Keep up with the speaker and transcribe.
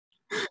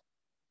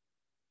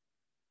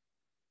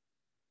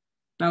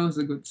That was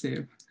a good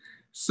save.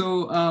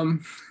 So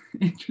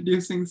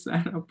introducing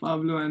Sara,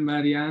 Pablo, and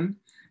Marianne.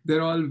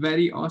 They're all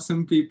very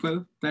awesome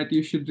people that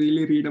you should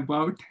really read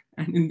about.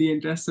 And in the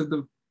interest of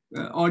the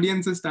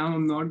audience's time,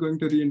 I'm not going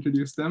to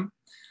reintroduce them.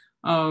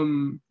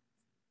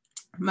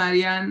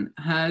 Marianne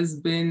has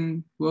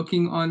been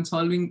working on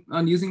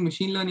using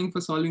machine learning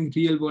for solving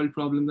real world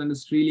problems and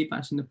is really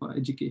passionate about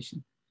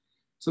education.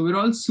 So we're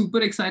all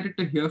super excited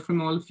to hear from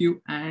all of you,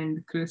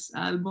 and Chris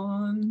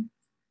Albon,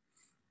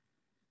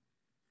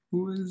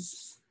 who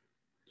is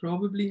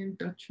probably in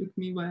touch with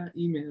me via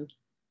email.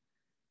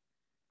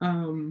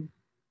 I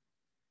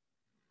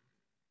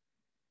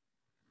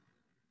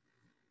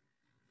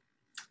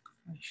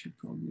should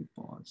probably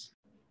pause.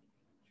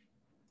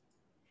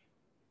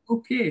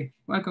 Okay,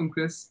 welcome,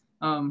 Chris.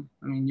 I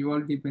mean, you've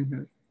already been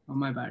here. Oh,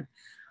 my bad.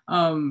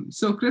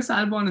 So Chris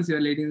Albon is here,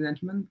 ladies and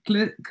gentlemen.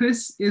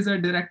 Chris is a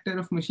director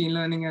of machine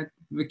learning at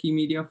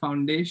Wikimedia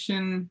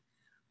Foundation.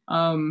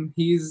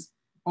 He's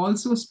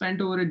also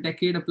spent over a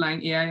decade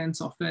applying AI and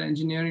software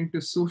engineering to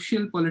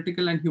social,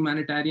 political, and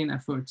humanitarian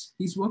efforts.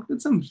 He's worked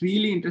with some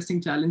really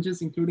interesting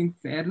challenges, including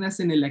fairness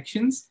in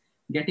elections,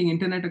 getting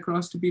internet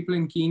across to people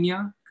in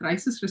Kenya,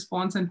 crisis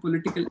response, and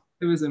political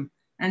activism.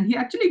 And he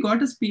actually got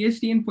his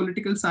PhD in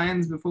political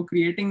science before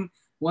creating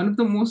one of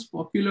the most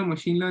popular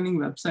machine learning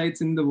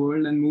websites in the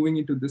world and moving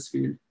into this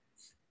field.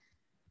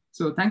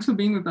 So thanks for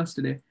being with us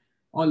today,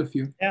 all of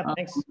you. Yeah,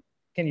 thanks.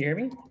 Can you hear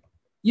me?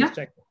 Yeah. Just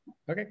check.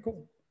 Okay,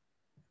 cool.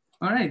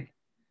 All right.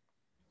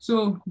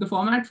 So the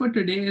format for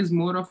today is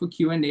more of a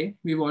Q&A.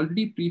 We've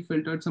already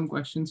pre-filtered some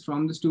questions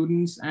from the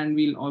students, and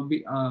we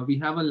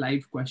have a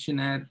live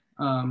questionnaire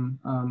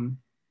ongoing,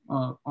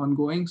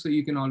 so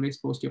you can always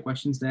post your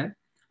questions there.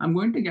 I'm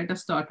going to get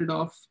us started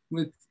off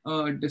with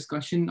a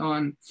discussion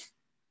on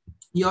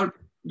your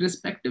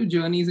respective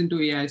journeys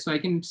into AI. So I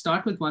can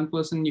start with one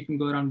person, you can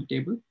go around the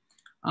table.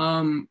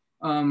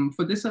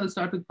 For this, I'll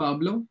start with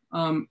Pablo.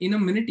 In a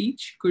minute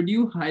each, could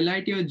you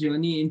highlight your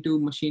journey into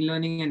machine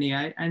learning and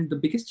AI and the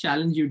biggest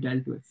challenge you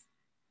dealt with?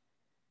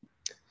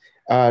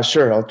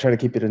 Sure, I'll try to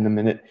keep it in a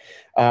minute.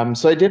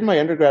 So I did my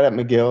undergrad at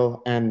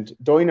McGill, and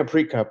Doina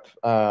Prekup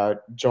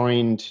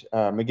joined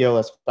McGill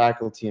as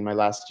faculty in my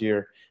last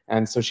year.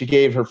 And so she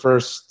gave her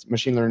first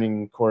machine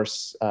learning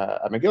course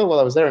at McGill while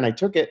I was there, and I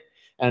took it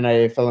and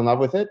I fell in love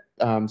with it.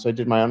 So I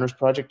did my honors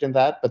project in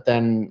that, but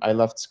then I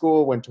left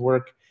school, went to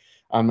work,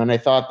 and I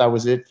thought that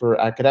was it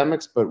for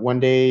academics. But one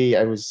day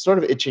I was sort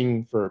of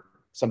itching for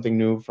something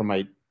new from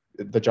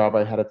the job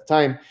I had at the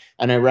time.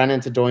 And I ran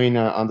into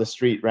Doina on the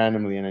street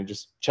randomly, and I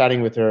just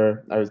chatting with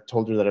her, I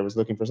told her that I was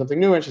looking for something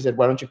new, and she said,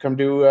 why don't you come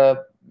do a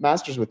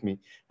master's with me?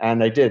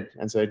 And I did.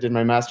 And so I did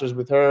my master's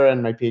with her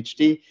and my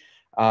PhD.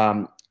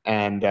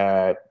 And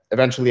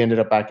eventually ended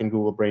up back in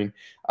Google Brain.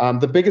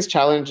 The biggest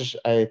challenge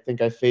I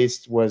think I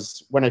faced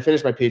was when I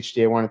finished my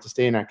PhD, I wanted to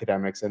stay in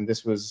academics, and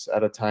this was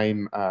at a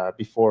time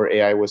before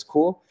AI was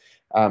cool.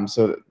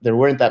 So there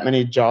weren't that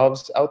many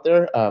jobs out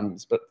there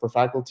for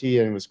faculty,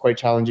 and it was quite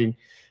challenging.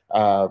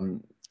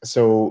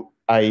 So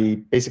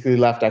I basically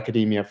left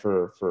academia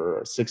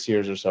for 6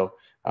 years or so.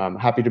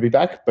 Happy to be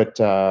back, but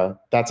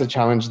that's a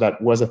challenge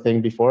that was a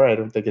thing before. I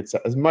don't think it's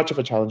as much of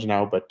a challenge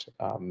now, but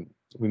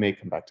we may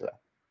come back to that.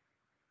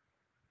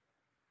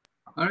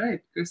 All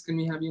right, Chris, can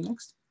we have you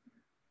next?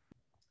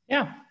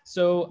 Yeah,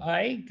 so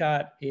I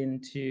got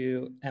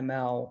into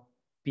ML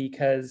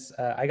because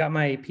I got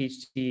my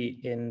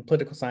PhD in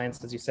political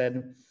science, as you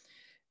said.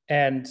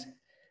 And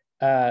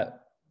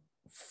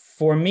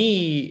for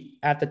me,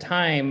 at the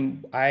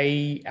time,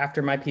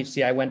 after my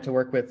PhD, I went to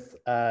work with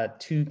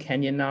 2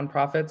 Kenyan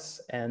nonprofits,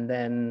 and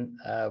then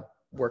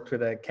worked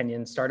with a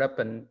Kenyan startup,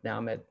 and now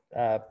I'm at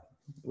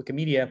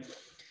Wikimedia.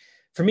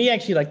 For me,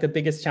 actually, like the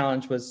biggest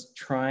challenge was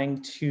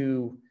trying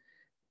to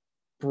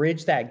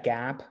bridge that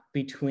gap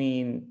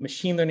between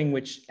machine learning,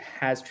 which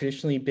has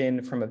traditionally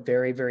been from a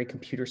very, very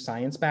computer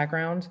science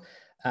background,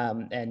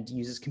 and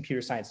uses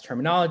computer science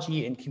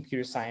terminology and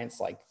computer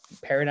science like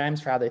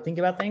paradigms for how they think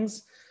about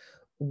things,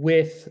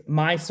 with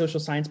my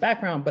social science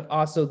background, but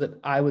also that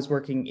I was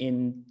working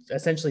in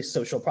essentially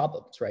social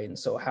problems, right? And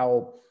so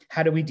how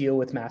do we deal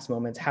with mass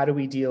moments? How do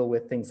we deal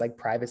with things like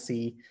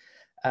privacy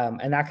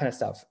and that kind of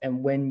stuff?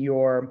 And when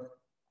you're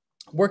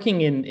working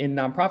in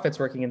nonprofits,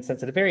 working in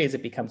sensitive areas,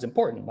 it becomes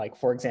important. Like,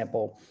 for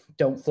example,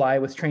 don't fly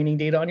with training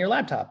data on your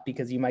laptop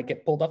because you might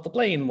get pulled off the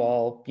plane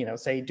while,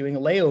 say doing a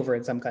layover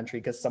in some country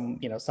because some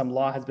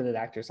law has been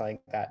enacted or something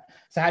like that.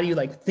 So how do you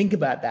think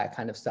about that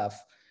kind of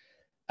stuff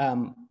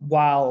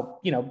while,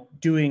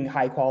 doing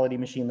high quality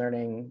machine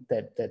learning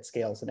that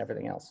scales and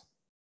everything else?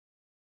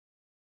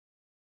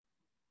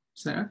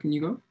 Sarah, can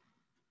you go?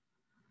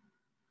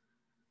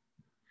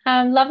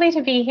 Lovely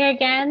to be here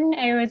again.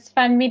 It was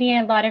fun meeting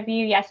a lot of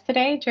you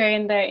yesterday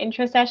during the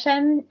intro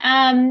session.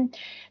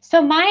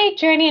 So my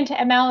journey into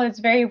ML was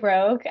very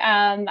rogue.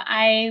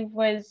 I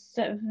was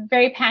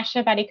very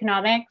passionate about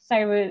economics.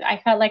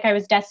 I felt like I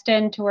was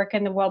destined to work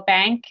in the World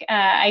Bank.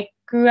 I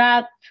grew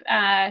up,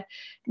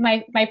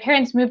 my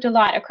parents moved a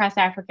lot across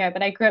Africa,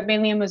 but I grew up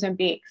mainly in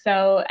Mozambique.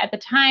 So at the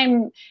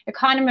time,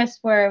 economists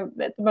were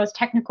the most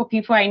technical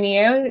people I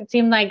knew. It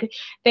seemed like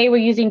they were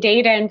using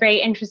data in very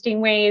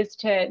interesting ways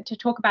to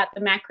talk about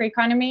the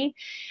macroeconomy.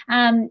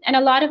 And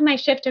a lot of my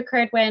shift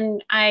occurred when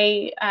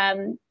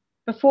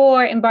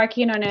before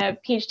embarking on a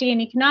PhD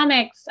in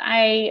economics,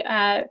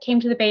 I came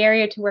to the Bay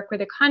Area to work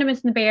with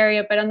economists in the Bay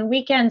Area. But on the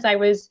weekends, I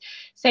was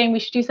saying we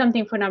should do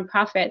something for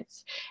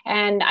nonprofits.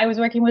 And I was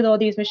working with all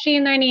these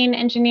machine learning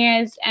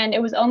engineers. And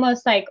it was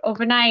almost like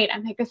overnight,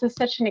 I'm like, this is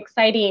such an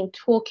exciting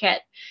toolkit.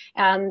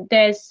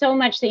 There's so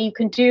much that you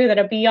can do that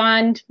are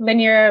beyond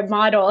linear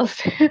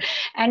models.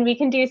 And we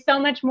can do so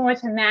much more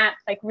to map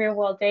like real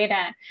world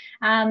data.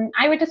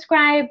 I would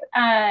describe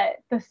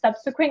the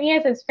subsequent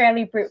years as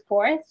fairly brute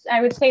force.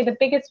 I would say the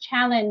biggest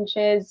challenge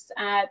is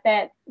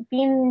that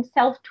being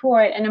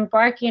self-taught and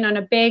embarking on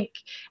a big,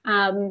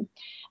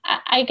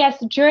 I guess,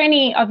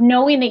 journey of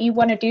knowing that you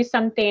want to do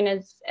something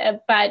is,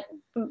 but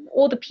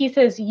all the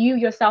pieces you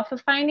yourself are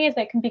finding is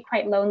that can be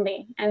quite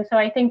lonely. And so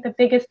I think the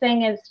biggest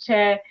thing is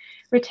to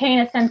retain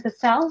a sense of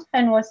self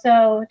and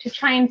also to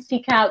try and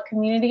seek out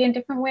community in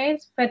different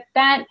ways. But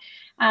that,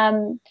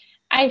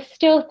 I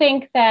still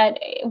think that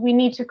we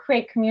need to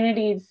create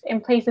communities in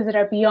places that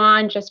are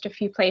beyond just a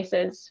few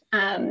places,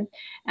 and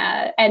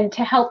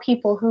to help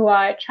people who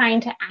are trying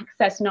to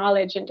access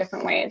knowledge in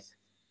different ways.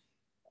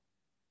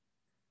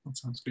 That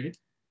sounds great.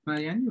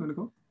 Marianne, you want to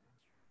go?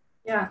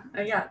 Yeah.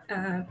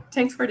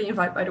 Thanks for the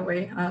invite, by the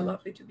way.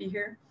 Lovely to be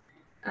here.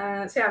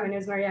 So yeah, my name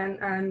is Marianne.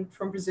 I'm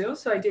from Brazil.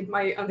 So I did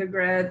my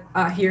undergrad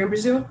here in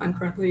Brazil. I'm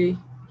currently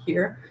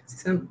here,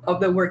 since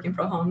I'm working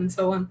from home and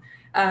so on.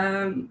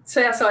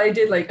 So I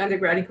did like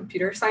undergrad in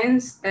computer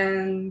science,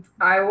 and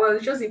I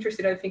was just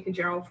interested, I think, in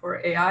general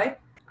for AI.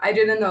 I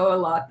didn't know a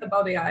lot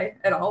about AI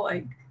at all.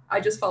 Like,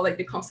 I just felt like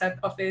the concept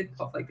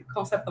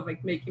of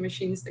making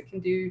machines that can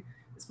do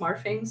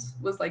smart things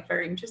was like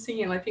very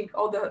interesting. And I think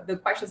all the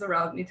questions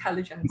around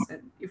intelligence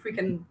and if we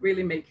can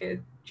really make it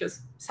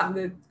just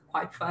sounded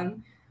quite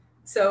fun.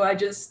 So I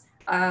just,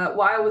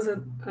 while I was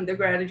an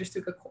undergrad, I just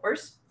took a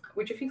course,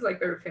 which I think is like a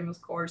very famous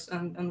course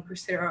on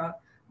Coursera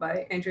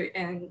by Andrew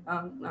and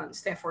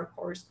Stanford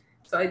course.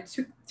 So I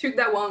took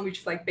that one, which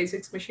is like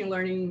basics machine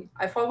learning.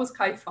 I thought it was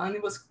quite fun.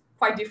 It was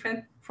quite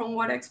different from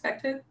what I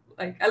expected.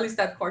 Like, at least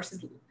that course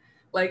is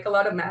like a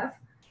lot of math,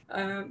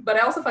 but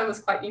I also found it was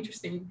quite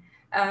interesting.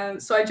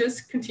 So I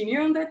just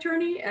continued on that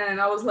journey,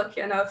 and I was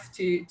lucky enough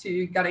to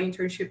get an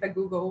internship at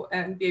Google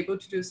and be able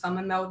to do some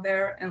ML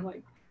there and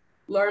like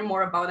learn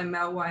more about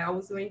ML while I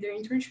was doing the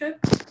internship.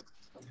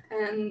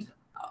 And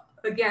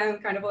again,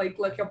 kind of like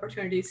lucky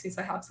opportunity, since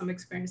I have some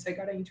experience, I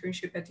got an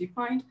internship at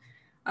DeepMind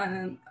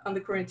on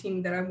the current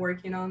team that I'm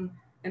working on,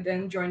 and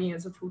then joining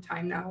as a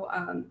full-time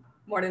now,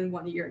 more than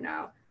 1 year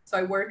now. So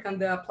I work on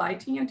the applied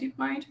team at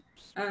DeepMind.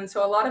 And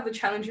so a lot of the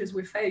challenges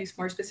we face,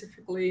 more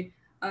specifically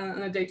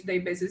on a day-to-day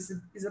basis,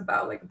 is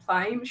about like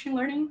applying machine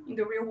learning in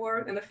the real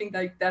world. And I think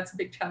like that's a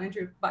big challenge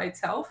by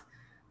itself.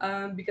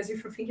 Because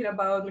if you're thinking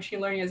about machine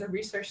learning as a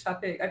research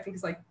topic, I think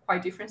it's like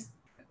quite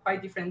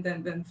different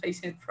than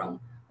facing it from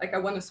like, I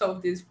want to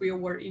solve this real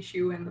world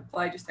issue and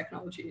apply this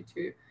technology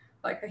to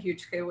like a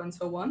huge scale and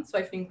so on. So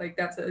I think like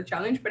that's a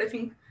challenge, but I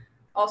think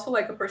also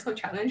like a personal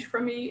challenge for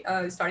me,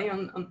 starting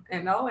on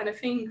ML. And I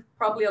think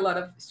probably a lot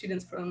of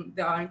students from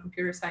that are in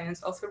computer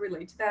science also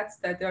relate to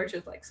that there's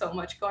just like so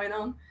much going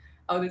on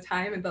all the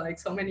time and like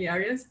so many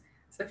areas.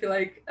 So I feel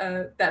like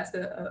that's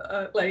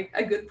like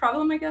a good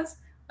problem, I guess.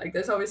 Like,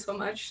 there's always so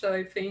much. So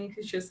I think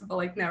it's just about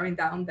like narrowing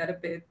down that a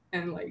bit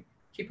and like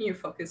keeping your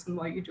focus on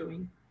what you're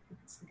doing.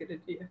 It's a good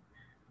idea.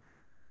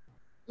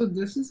 So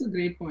this is a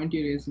great point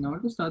you raised. Now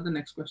to start the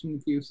next question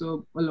with you.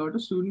 So a lot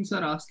of students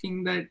are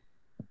asking that,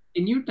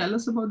 can you tell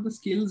us about the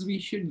skills we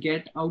should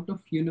get out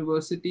of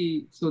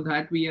university so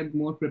that we are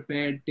more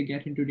prepared to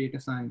get into data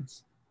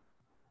science?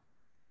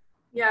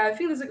 Yeah, I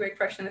think that's a great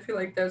question. I feel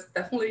like there's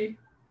definitely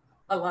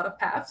a lot of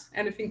paths.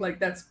 And I think like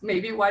that's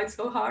maybe why it's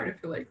so hard. I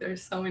feel like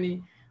there's so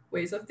many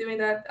ways of doing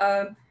that.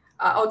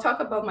 I'll talk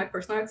about my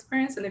personal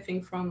experience, and I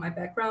think from my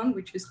background,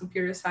 which is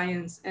computer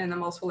science, and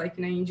I'm also like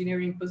in an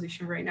engineering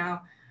position right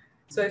now.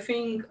 So I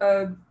think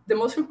the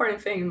most important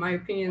thing, in my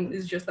opinion,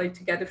 is just like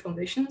to get the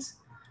foundations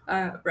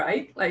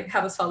right, like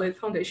have a solid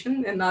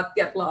foundation and not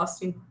get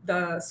lost in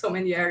so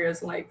many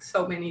areas, like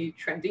so many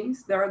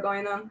trendings that are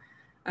going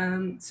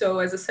on. So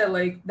as I said,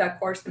 like that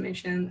course I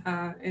mentioned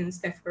in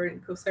Stanford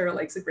and Coursera,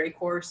 like it's a great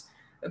course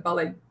about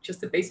like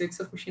just the basics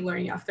of machine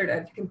learning. After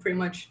that, you can pretty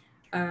much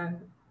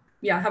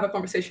have a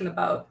conversation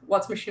about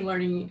what's machine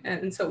learning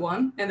and so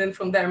on. And then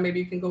from there, maybe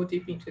you can go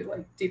deep into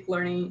like deep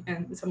learning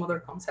and some other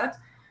concepts.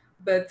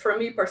 But for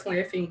me personally,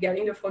 I think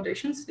getting the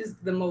foundations is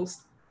the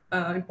most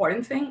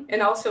important thing.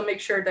 And also make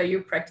sure that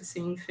you're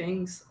practicing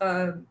things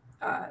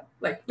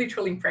like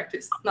literally in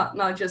practice,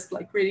 not just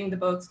like reading the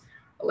books,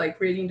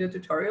 like reading the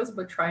tutorials,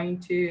 but trying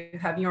to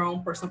have your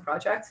own personal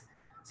projects.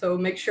 So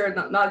make sure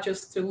not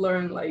just to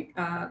learn like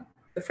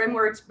the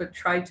frameworks, but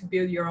try to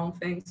build your own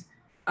things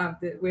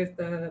with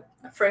the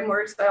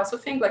frameworks. I also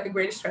think like a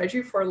great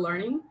strategy for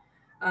learning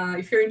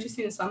If you're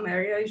interested in some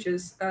area,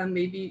 just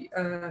maybe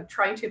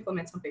trying to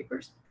implement some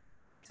papers.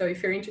 So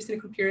if you're interested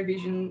in computer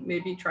vision,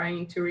 maybe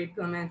trying to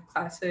implement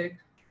classic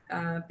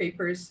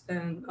papers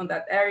on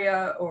that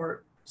area,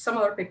 or some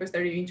other papers that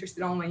you're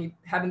interested on when you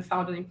haven't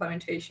found an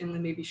implementation,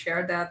 and maybe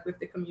share that with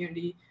the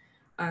community.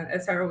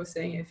 As Sara was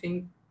saying, I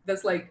think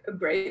that's like a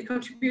great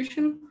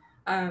contribution,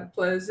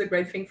 plus a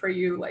great thing for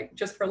you, like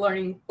just for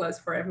learning, plus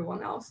for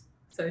everyone else.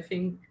 So I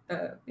think,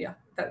 yeah,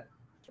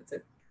 that's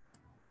it.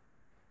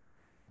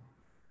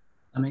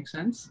 That makes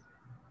sense.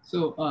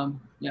 So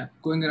yeah,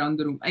 going around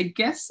the room, I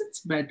guess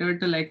it's better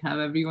to like have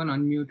everyone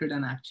unmuted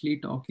and actually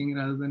talking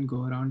rather than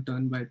go around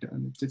turn by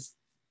turn. It just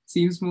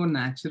seems more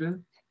natural.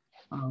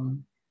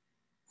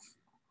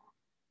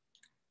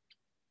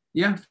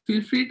 Yeah,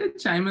 feel free to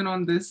chime in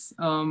on this.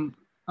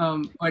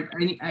 But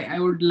I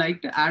would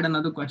like to add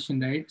another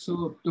question, right?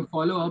 So to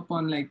follow up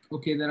on like,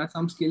 okay, there are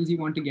some skills you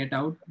want to get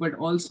out, but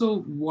also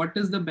what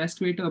is the best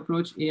way to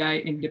approach AI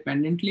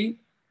independently?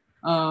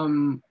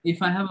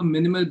 If I have a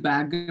minimal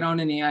background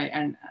in AI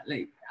and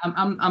like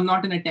I'm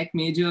not in a tech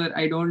major,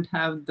 I don't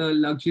have the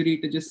luxury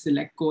to just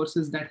select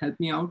courses that help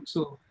me out.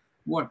 So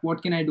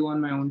what can I do on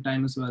my own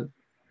time as well?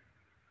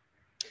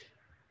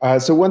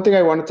 So one thing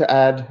I wanted to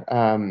add,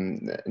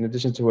 in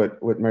addition to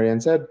what Marianne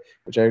said,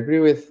 which I agree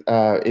with,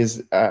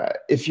 is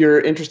if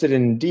you're interested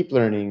in deep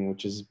learning,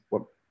 which is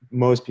what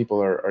most people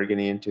are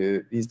getting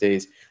into these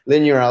days,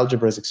 linear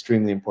algebra is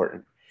extremely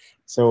important.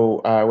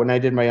 So when I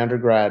did my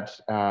undergrad,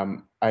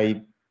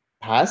 I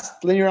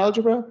passed linear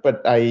algebra,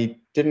 but I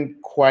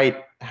didn't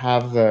quite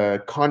have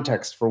the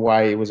context for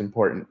why it was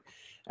important.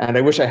 And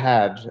I wish I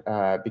had,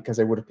 because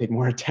I would have paid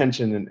more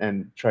attention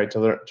and tried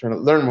to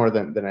learn more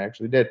than I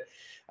actually did.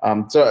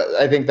 So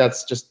I think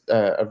that's just,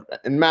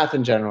 in math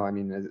in general, I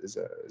mean, is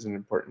an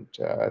important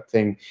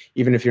thing.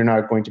 Even if you're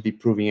not going to be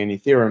proving any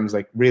theorems,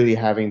 like really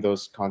having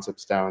those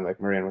concepts down, like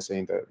Marianne was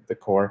saying, the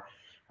core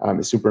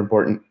is super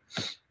important.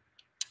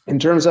 In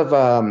terms of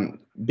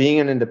being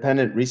an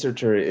independent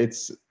researcher,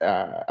 it's,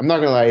 I'm not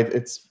gonna lie,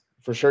 it's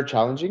for sure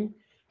challenging,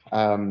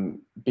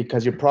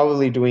 because you're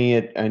probably doing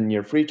it in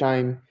your free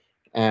time,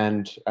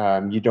 and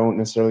you don't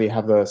necessarily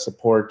have the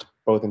support,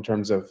 both in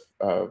terms of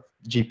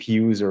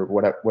GPUs or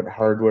what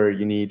hardware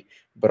you need,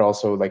 but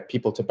also like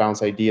people to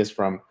bounce ideas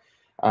from.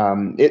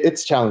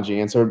 It's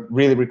challenging, and so it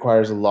really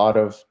requires a lot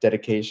of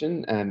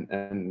dedication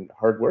and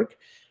hard work.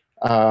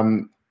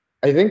 I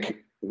think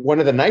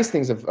one of the nice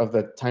things of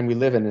the time we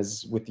live in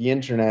is with the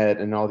internet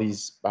and all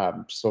these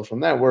social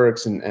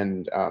networks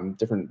and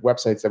different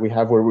websites that we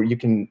have where you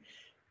can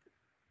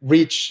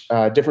reach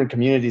different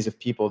communities of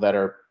people that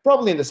are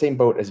probably in the same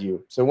boat as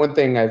you. So one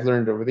thing I've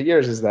learned over the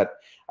years is that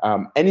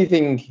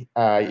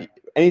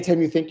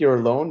anytime you think you're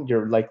alone,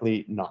 you're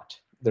likely not.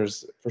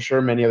 There's for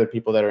sure many other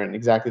people that are in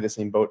exactly the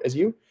same boat as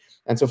you.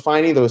 And so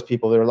finding those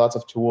people, there are lots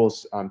of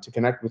tools to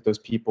connect with those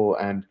people.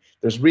 And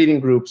there's reading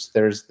groups,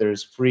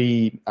 there's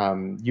free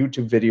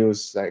YouTube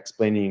videos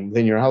explaining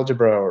linear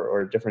algebra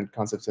or different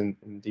concepts in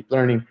deep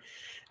learning.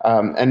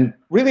 And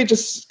really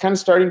just kind of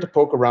starting to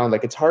poke around.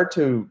 Like it's hard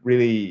to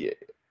really,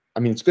 I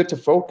mean, it's good to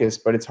focus,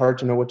 but it's hard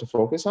to know what to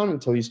focus on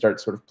until you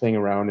start sort of playing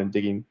around and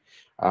digging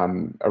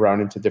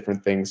around into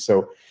different things.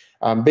 So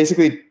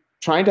basically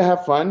trying to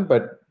have fun,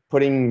 but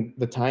putting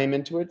the time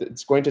into it.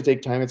 It's going to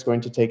take time, it's going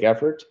to take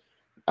effort.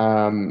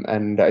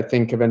 And I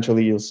think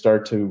eventually you'll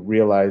start to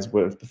realize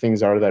what the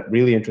things are that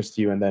really interest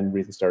you, and then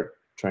really start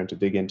trying to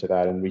dig into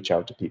that and reach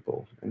out to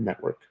people and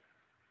network.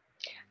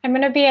 I'm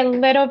going to be a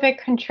little bit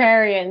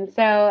contrarian.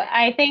 So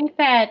I think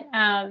that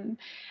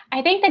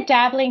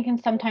dabbling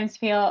can sometimes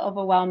feel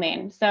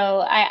overwhelming.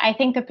 So I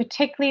think that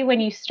particularly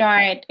when you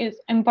start is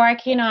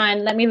embarking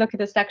on, let me look at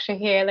this lecture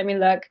here, let me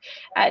look,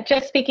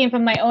 just speaking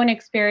from my own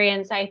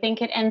experience, I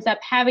think it ends up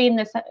having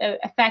this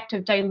effect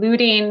of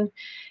diluting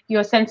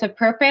your sense of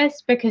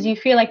purpose because you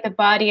feel like the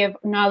body of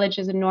knowledge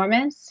is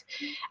enormous.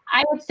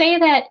 I would say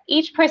that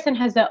each person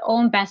has their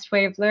own best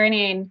way of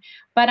learning,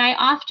 but I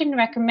often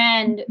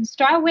recommend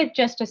start with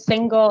just a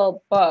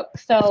single book.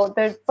 So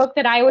the book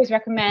that I always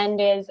recommend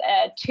is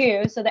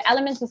two. So the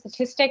Elements of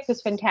Statistics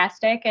is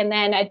fantastic, and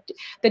then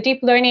the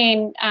Deep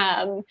Learning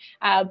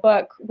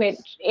book,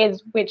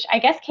 which I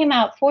guess came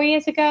out 4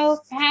 years ago,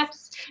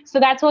 perhaps. So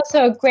that's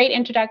also a great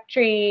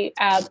introductory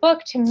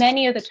book to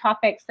many of the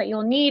topics that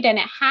you'll need, and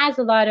it has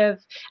a lot of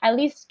at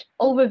least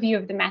overview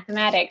of the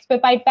mathematics.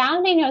 But by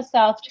bounding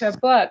yourself to a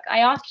book,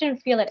 I often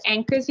feel it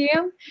anchors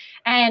you,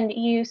 and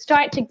you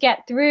start to get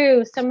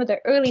through some of the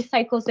early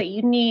cycles that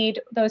you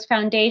need, those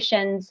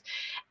foundations.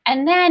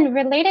 And then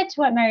related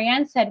to what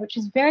Marianne said, which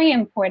is very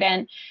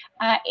important,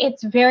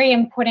 it's very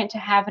important to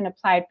have an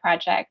applied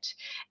project.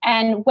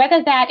 And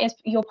whether that is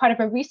you're part of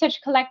a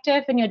research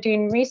collective and you're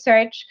doing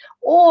research,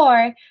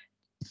 or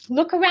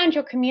look around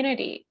your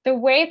community. The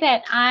way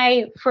that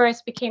I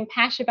first became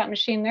passionate about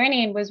machine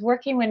learning was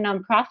working with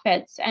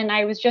nonprofits. And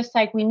I was just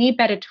like, we need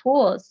better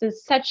tools.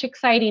 There's such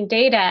exciting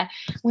data.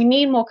 We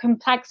need more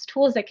complex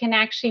tools that can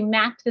actually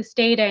map this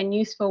data in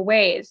useful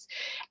ways.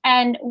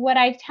 And what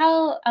I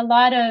tell a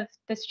lot of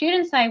the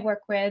students I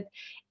work with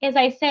is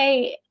I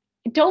say,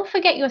 don't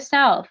forget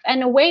yourself.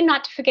 And a way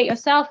not to forget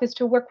yourself is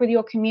to work with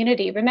your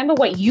community. Remember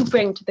what you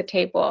bring to the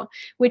table,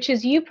 which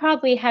is you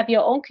probably have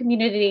your own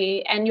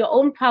community and your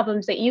own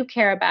problems that you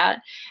care about.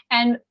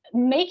 And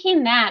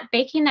baking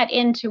that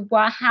into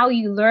how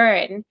you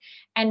learn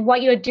and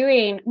what you're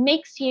doing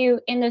makes you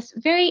in this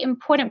very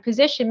important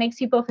position,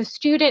 makes you both a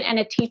student and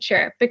a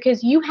teacher,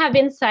 because you have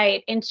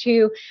insight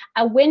into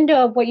a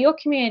window of what your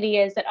community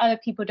is that other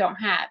people don't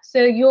have.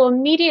 So you're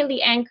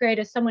immediately anchored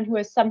as someone who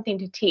has something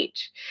to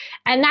teach.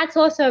 And that's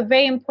also a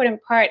very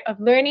important part of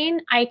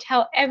learning. I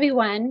tell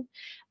everyone,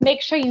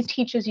 make sure you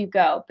teach as you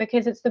go,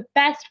 because it's the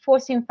best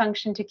forcing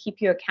function to keep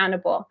you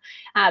accountable.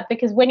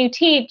 Because when you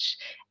teach,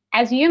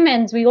 as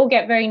humans, we all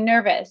get very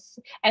nervous.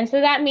 And so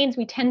that means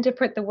we tend to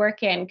put the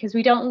work in because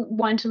we don't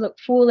want to look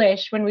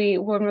foolish when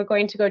we're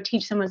going to go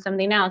teach someone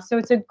something else. So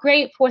it's a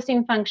great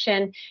forcing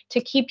function to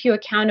keep you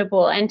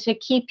accountable and to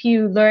keep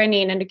you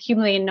learning and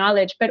accumulating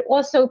knowledge, but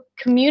also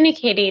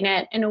communicating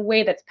it in a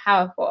way that's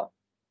powerful.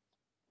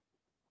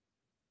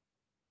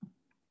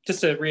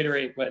 Just to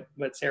reiterate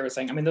what Sarah was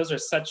saying, I mean, those are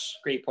such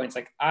great points.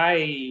 Like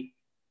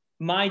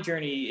my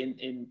journey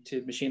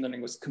into machine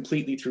learning was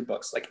completely through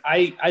books. Like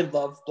I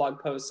love blog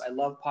posts, I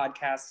love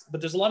podcasts,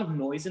 but there's a lot of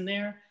noise in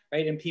there,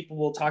 right? And people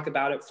will talk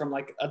about it from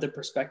like other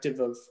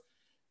perspective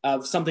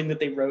of something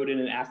that they wrote in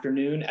an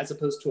afternoon, as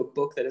opposed to a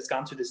book that has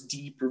gone through this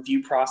deep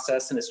review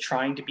process and is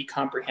trying to be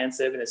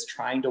comprehensive and is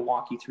trying to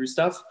walk you through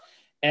stuff.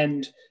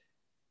 And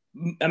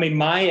I mean,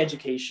 my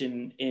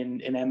education in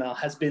ML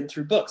has been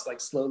through books,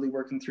 like slowly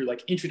working through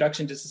like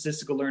Introduction to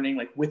Statistical Learning,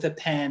 like with a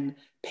pen,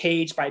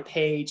 page by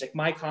page. Like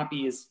my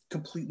copy is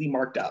completely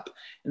marked up.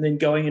 And then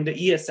going into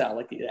ESL,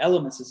 like the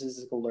Elements of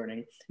Statistical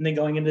Learning, and then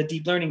going into the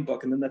Deep Learning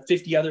book, and then the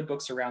 50 other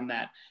books around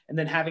that. And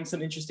then having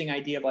some interesting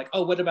idea of like,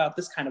 oh, what about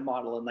this kind of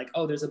model? And like,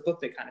 oh, there's a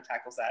book that kind of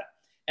tackles that.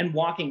 And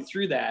walking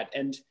through that.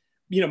 And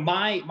you know,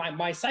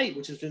 my site,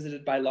 which is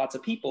visited by lots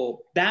of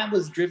people, that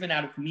was driven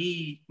out of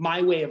me,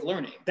 my way of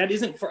learning. That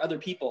isn't for other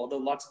people, although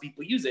lots of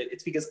people use it.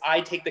 It's because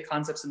I take the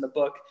concepts in the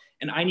book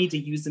and I need to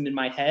use them in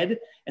my head.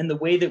 And the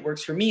way that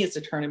works for me is to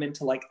turn them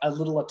into like a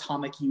little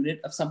atomic unit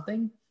of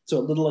something. So a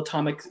little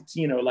atomic,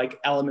 you know, like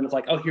element of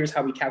like, oh, here's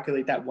how we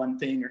calculate that one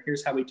thing, or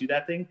here's how we do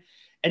that thing.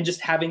 And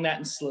just having that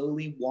and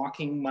slowly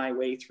walking my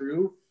way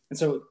through. And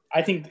so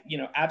I think, you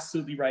know,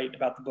 absolutely right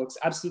about the books,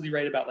 absolutely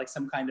right about like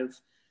some kind of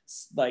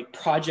like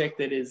project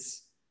that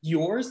is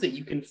yours that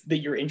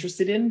you're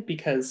interested in,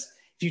 because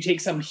if you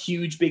take some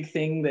huge big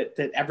thing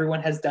that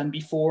everyone has done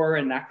before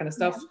and that kind of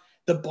stuff,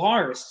 the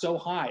bar is so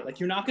high. Like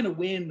you're not going to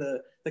win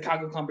the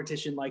Kaggle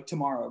competition like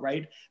tomorrow,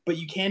 right? But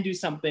you can do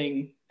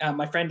something.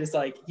 My friend is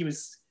like, he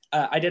was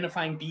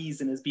identifying bees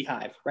in his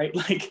beehive, right?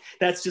 Like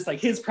that's just like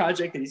his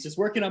project that he's just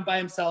working on by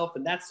himself,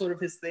 and that's sort of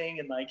his thing.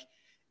 And like,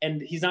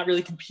 and he's not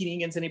really competing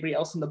against anybody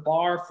else in the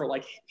bar for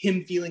like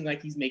him feeling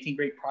like he's making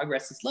great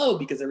progress is low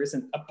because there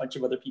isn't a bunch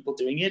of other people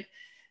doing it.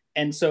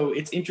 And so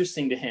it's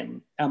interesting to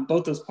him.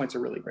 Both those points are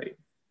really great.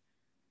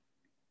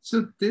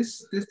 So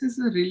this is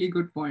a really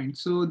good point.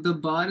 So the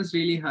bar is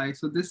really high.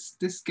 So this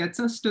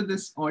gets us to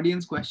this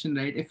audience question,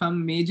 right? If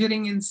I'm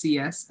majoring in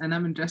CS and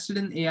I'm interested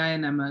in AI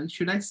and ML,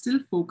 should I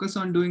still focus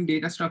on doing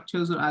data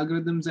structures or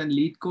algorithms and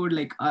lead code?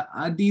 Like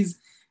are these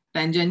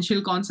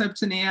tangential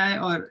concepts in AI,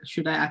 or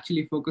should I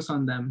actually focus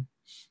on them?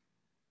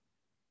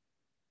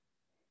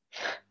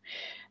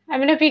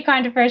 I'm going to be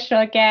controversial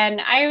again.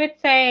 I would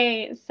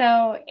say,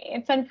 so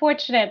it's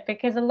unfortunate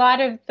because a lot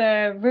of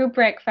the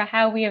rubric for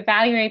how we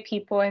evaluate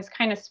people has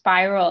kind of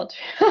spiraled.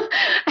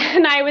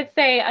 And I would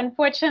say,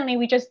 unfortunately,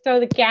 we just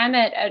throw the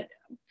gamut at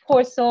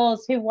poor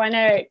souls who want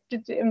to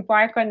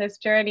embark on this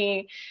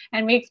journey.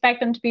 And we expect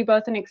them to be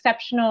both an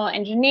exceptional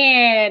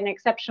engineer, an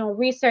exceptional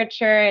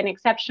researcher, and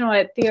exceptional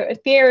at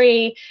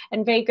theory,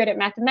 and very good at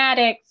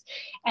mathematics.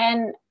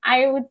 And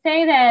I would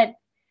say that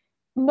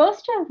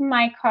most of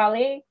my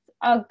colleagues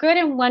are good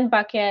in one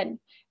bucket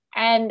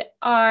and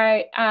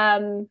are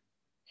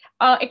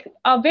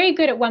very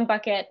good at one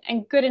bucket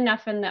and good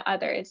enough in the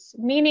others,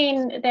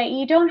 meaning that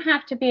you don't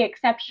have to be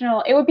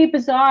exceptional. It would be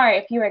bizarre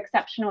if you were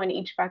exceptional in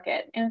each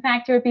bucket. In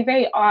fact, it would be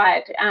very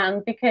odd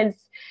because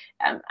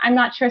I'm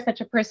not sure such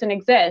a person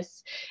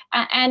exists.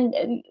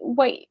 And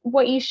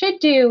what you should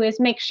do is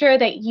make sure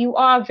that you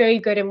are very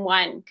good in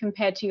one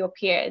compared to your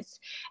peers.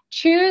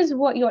 Choose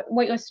what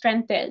your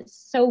strength is.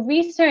 So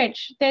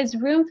research, there's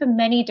room for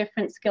many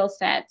different skill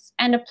sets,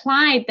 and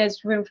applied,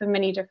 there's room for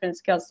many different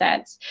skill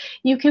sets.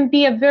 You can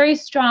be a very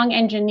strong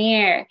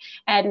engineer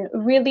and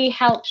really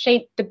help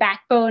shape the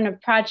backbone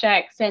of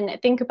projects and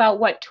think about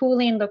what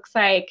tooling looks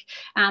like,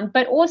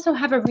 but also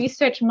have a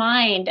research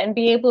mind and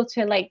be able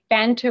to like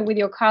banter with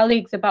your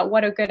colleagues about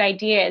what are good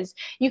ideas.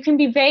 You can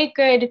be very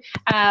good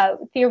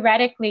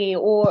theoretically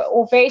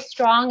or very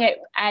strong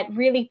at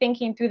really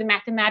thinking through the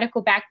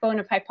mathematical backbone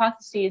of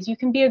hypotheses. You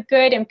can be a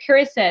good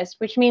empiricist,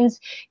 which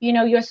means, you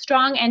know, you're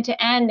strong end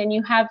to end and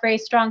you have very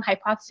strong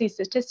hypothesis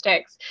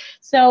statistics.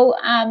 So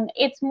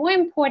it's more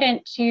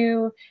important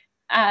to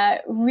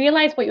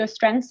realize what your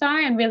strengths are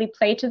and really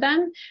play to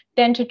them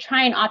than to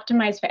try and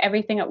optimize for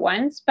everything at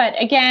once. But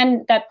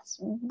again,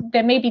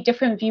 there may be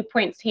different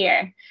viewpoints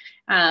here.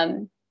 No,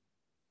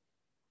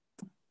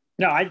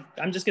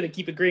 I'm just going to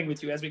keep agreeing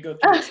with you as we go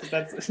through this,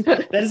 because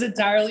that is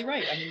entirely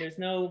right. I mean, there's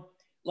no,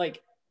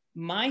 like,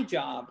 my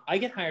job, I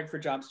get hired for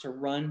jobs to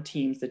run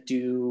teams that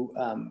do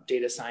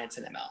data science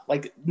and ML.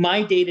 Like,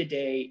 my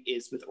day-to-day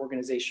is with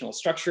organizational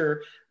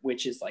structure,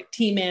 which is like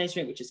team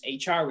management, which is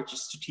HR, which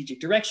is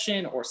strategic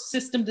direction or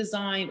system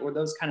design or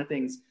those kind of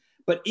things.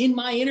 But in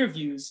my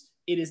interviews,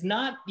 it is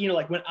not,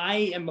 like when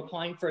I am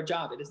applying for a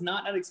job, it is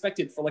not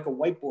unexpected for like a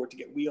whiteboard to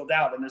get wheeled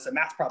out and there's a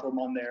math problem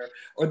on there,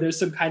 or there's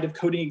some kind of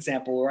coding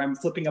example, or I'm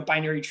flipping a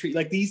binary tree.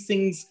 Like, these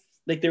things,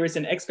 like, there is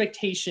an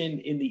expectation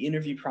in the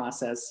interview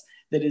process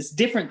that is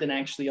different than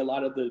actually a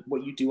lot of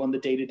what you do on the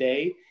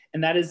day-to-day.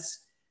 And that is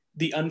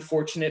the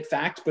unfortunate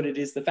fact, but it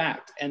is the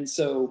fact. And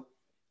so,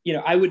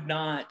 I would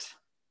not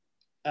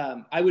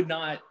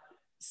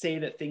say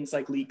that things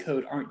like leak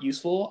code aren't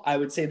useful. I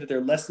would say that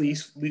they're less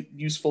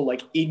useful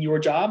like in your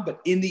job, but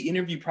in the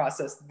interview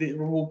process,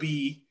 there will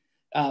be,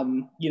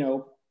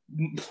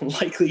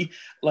 likely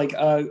like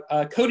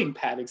a coding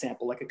pad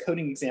example, like a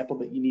coding example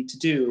that you need to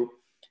do,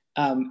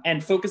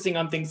 and focusing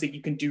on things that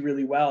you can do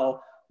really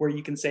well, where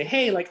you can say,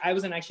 hey, like, I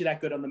wasn't actually that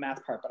good on the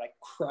math part, but I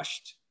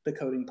crushed the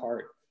coding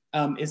part,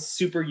 is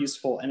super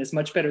useful. And it's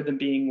much better than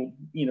being,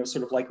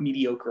 sort of like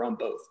mediocre on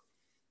both.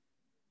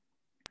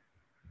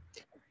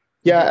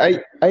 Yeah,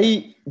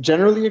 I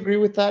generally agree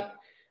with that.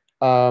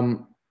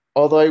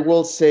 Although I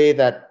will say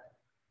that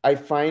I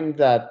find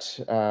that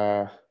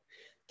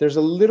there's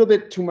a little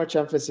bit too much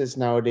emphasis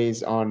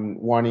nowadays on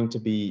wanting to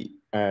be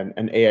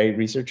an AI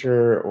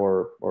researcher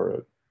or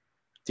a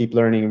deep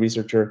learning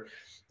researcher.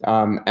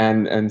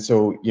 And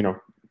so,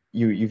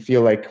 you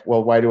feel like,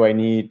 well, why do I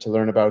need to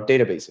learn about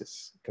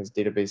databases? Because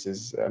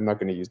databases, I'm not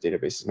going to use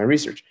databases in my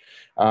research.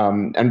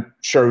 And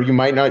sure, you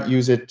might not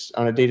use it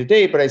on a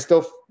day-to-day, but I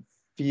still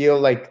feel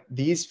like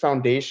these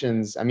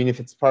foundations, I mean, if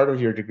it's part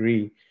of your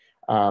degree,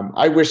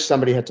 I wish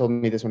somebody had told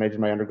me this when I did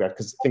my undergrad,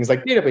 because things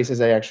like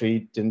databases, I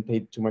actually didn't pay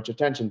too much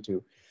attention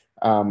to.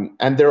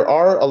 And there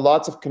are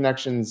lots of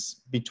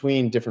connections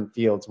between different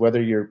fields,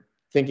 whether you're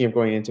thinking of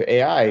going into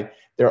AI,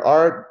 there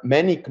are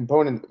many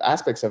component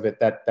aspects of it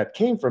that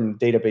came from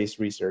database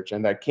research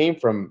and that came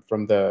from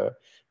the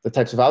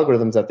types of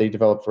algorithms that they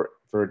develop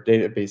for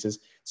databases.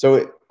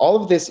 So all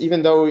of this,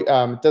 even though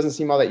it doesn't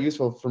seem all that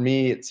useful, for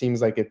me, it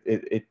seems like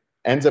it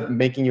ends up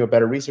making you a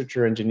better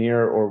researcher,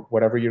 engineer, or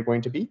whatever you're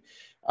going to be.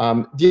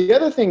 The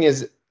other thing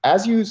is,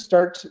 as you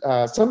start,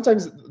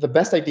 sometimes the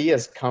best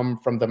ideas come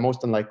from the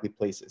most unlikely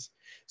places.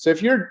 So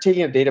if you're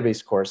taking a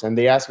database course and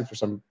they ask you for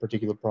some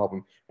particular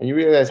problem, and you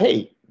realize,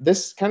 hey,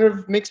 this kind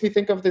of makes me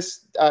think of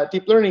this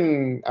deep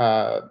learning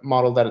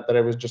model that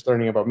I was just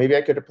learning about. Maybe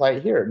I could apply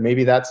it here.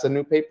 Maybe that's a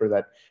new paper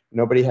that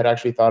nobody had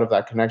actually thought of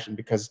that connection,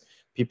 because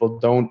people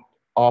don't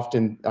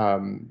often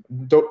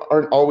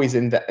aren't always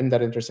in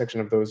that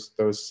intersection of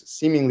those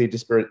seemingly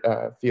disparate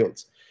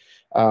fields.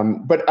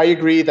 But I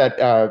agree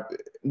that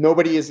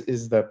nobody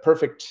is the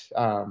perfect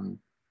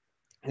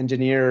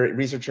engineer,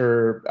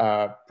 researcher,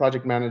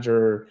 project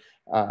manager,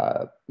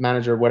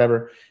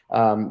 whatever.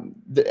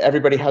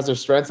 Everybody has their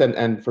strengths,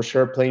 and for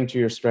sure, playing to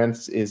your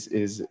strengths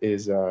is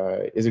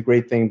a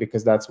great thing,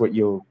 because that's what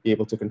you'll be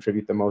able to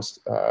contribute the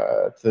most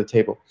to the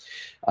table.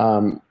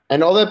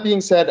 And all that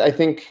being said, I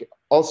think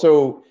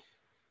also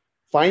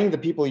finding the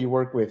people you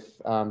work with.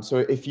 So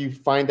if you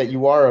find that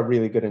you are a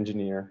really good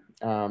engineer,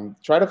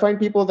 try to find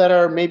people that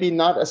are maybe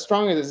not as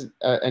strong as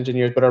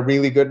engineers, but are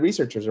really good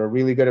researchers or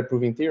really good at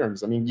proving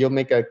theorems. I mean, you'll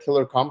make a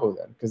killer combo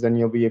then, because then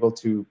you'll be able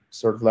to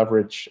sort of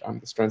leverage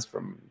the strengths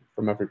from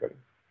everybody.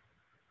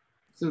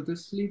 So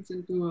this leads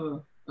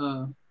into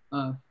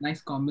a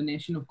nice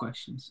combination of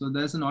questions. So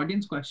there's an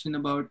audience question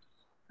about,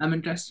 I'm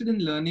interested in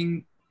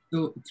learning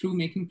through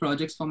making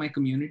projects for my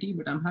community,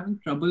 but I'm having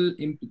trouble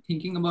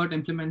thinking about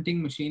implementing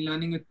machine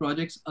learning with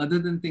projects other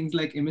than things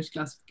like image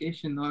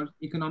classification or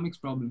economics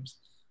problems.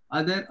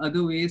 Are there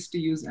other ways to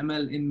use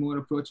ML in more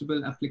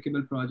approachable,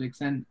 applicable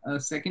projects? And a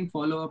second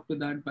follow-up to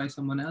that by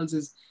someone else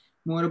is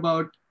more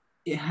about,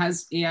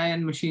 has AI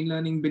and machine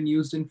learning been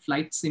used in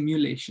flight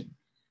simulation?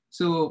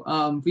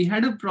 So we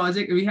had a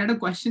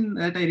question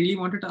that I really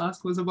wanted to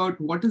ask was about,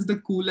 what is the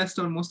coolest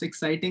or most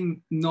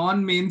exciting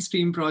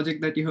non-mainstream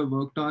project that you have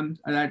worked on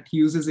that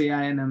uses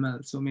AI and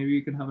ML? So maybe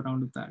we could have a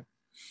round of that.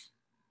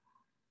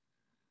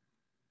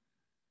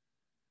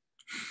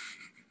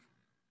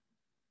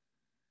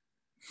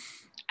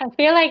 I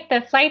feel like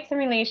the flight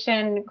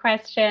simulation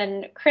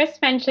question, Chris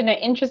mentioned an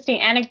interesting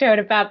anecdote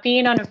about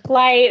being on a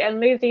flight and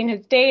losing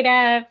his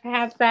data.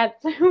 Perhaps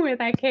that's where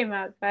that came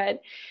up,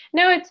 but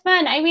no, it's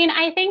fun. I mean,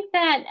 I think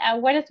that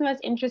what is the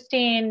most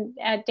interesting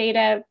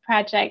data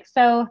project?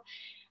 So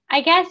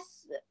I guess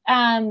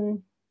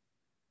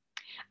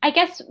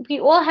we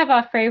all have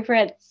our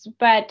favorites,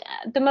 but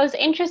the most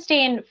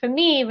interesting for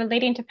me,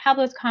 relating to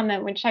Pablo's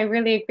comment, which I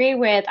really agree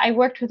with, I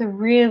worked with a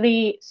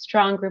really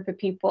strong group of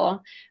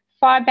people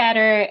far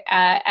better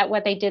at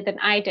what they did than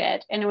I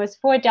did. And it was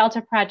for a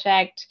Delta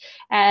project.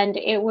 And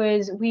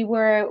we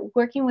were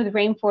working with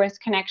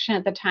Rainforest Connection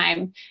at the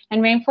time.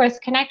 And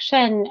Rainforest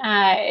Connection,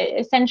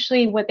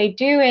 essentially what they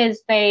do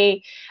is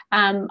they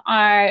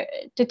are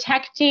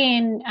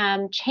detecting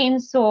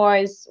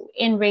chainsaws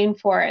in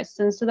rainforests.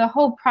 And so the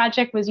whole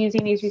project was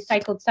using these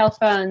recycled cell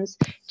phones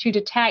to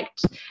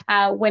detect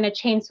when a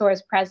chainsaw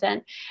is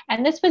present.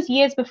 And this was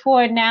years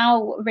before.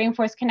 Now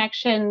Rainforest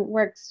Connection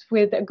works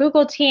with a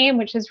Google team,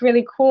 which is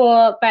really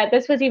cool. But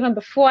this was even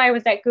before I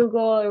was at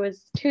Google. It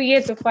was 2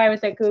 years before I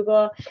was at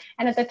Google.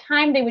 And at the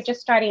time, they were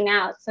just starting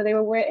out. So they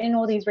were in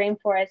all these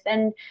rainforests.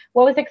 And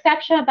what was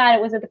exceptional about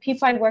it was that the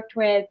people I worked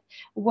with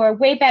were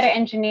way better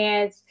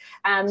engineers.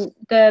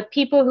 The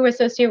people who were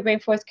associated with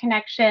Rainforest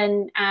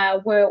Connection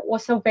were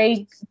also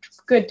very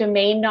good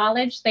domain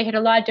knowledge. They had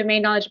a lot of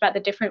domain knowledge about the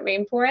different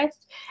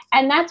rainforests.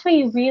 And that's where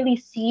you really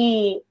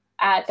see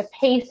the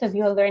pace of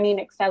your learning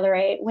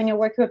accelerate when you're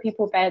working with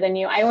people better than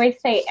you. I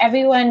always say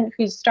everyone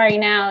who's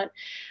starting out,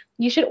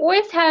 you should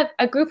always have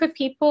a group of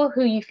people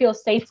who you feel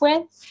safe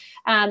with,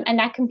 and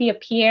that can be a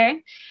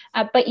peer.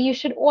 But you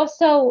should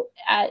also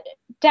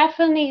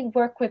definitely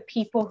work with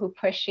people who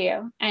push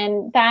you.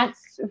 And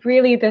that's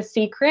really the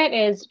secret,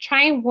 is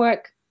try and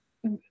work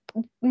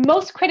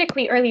most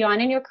critically early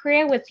on in your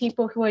career with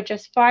people who are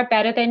just far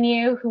better than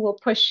you, who will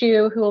push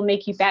you, who will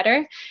make you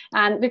better,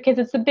 because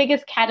it's the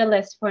biggest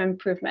catalyst for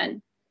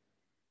improvement.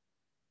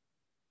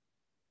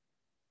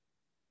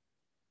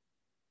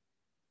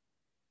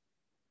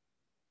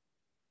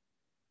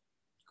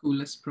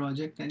 Coolest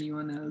project,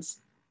 anyone else?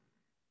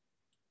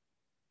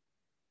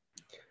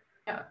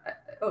 Yeah.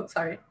 Oh,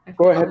 sorry.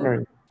 Go ahead,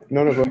 Mary.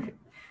 No, go ahead.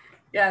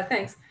 Yeah,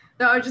 thanks.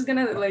 No, I was just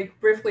gonna like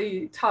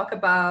briefly talk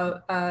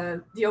about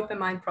the Open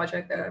Mind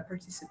project that I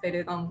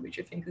participated on, which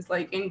I think is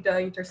like in the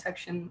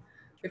intersection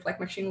with like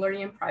machine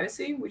learning and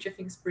privacy, which I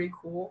think is pretty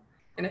cool.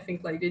 And I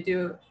think like they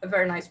do a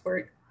very nice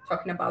work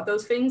talking about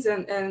those things.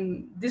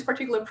 And this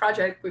particular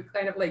project we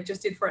kind of like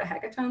just did for a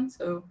hackathon.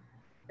 So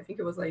I think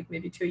it was like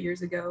maybe 2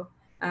 years ago,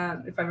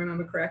 if I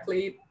remember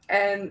correctly.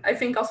 And I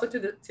think also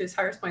to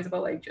Sara's points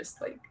about like just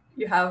like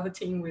you have a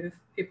team with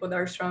people that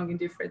are strong in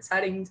different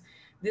settings.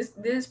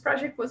 This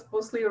project was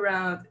mostly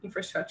around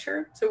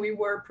infrastructure. So we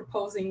were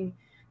proposing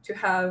to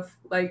have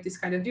like this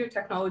kind of new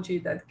technology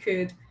that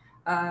could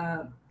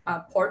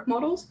port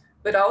models,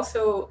 but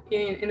also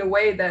in a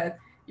way that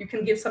you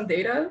can give some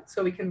data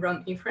so we can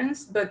run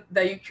inference, but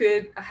that you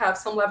could have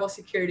some level of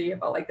security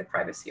about like the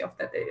privacy of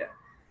that data.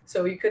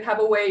 So you could have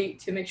a way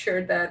to make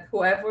sure that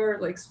whoever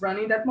likes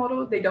running that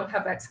model, they don't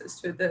have access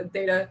to the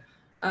data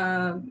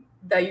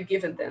that you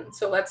given them.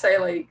 So let's say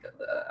like,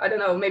 I don't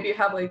know, maybe you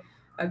have like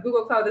a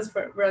Google Cloud is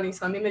running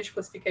some image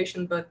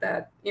classification, but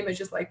that image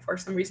is like for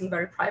some reason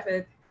very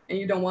private and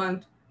you don't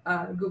want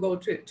Google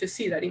to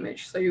see that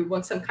image. So you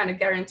want some kind of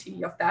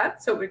guarantee of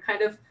that. So we're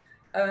kind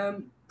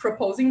of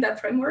proposing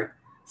that framework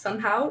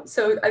somehow.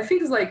 So I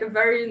think it's like a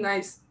very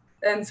nice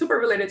and super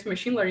related to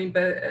machine learning,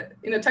 but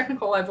in a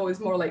technical level is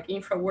more like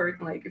infra work,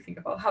 and like you think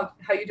about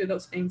how you do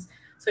those things.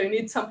 So you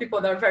need some people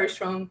that are very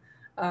strong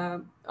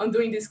on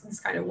doing this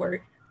kind of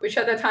work, which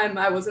at that time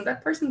I wasn't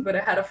that person, but I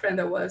had a friend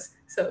that was.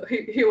 So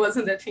he was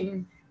in that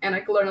team and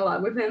I could learn a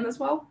lot with him as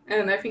well.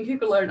 And I think he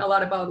could learn a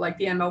lot about like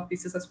the ML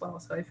pieces as well.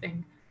 So I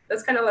think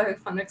that's kind of like a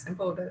fun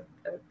example that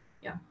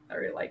yeah, I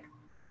really like.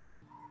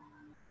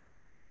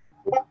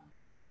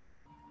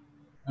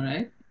 All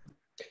right.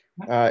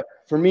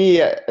 For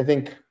me, I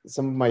think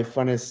some of my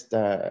funnest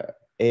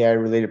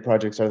AI-related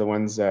projects are the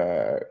ones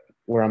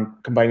where I'm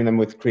combining them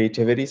with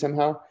creativity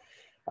somehow.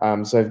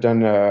 So I've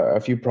done a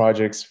few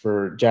projects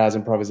for jazz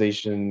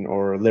improvisation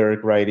or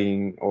lyric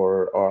writing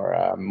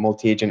or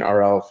multi-agent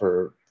RL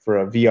for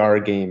a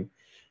VR game.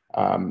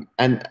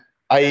 And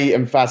I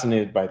am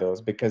fascinated by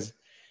those because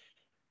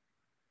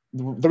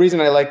the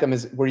reason I like them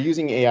is we're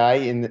using AI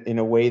in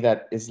a way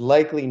that is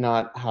likely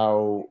not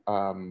how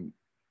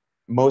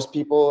most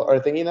people are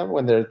thinking of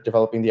when they're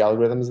developing the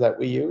algorithms that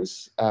we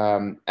use.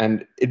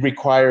 And it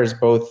requires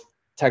both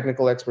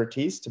technical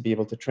expertise to be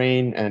able to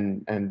train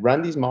and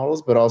run these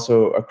models, but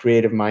also a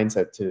creative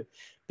mindset to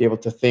be able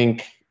to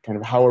think kind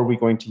of how are we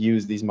going to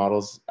use these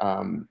models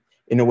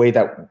in a way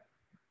that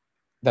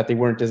they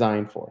weren't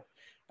designed for.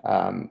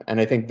 And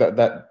I think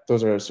that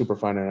those are super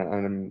fun,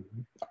 and I'm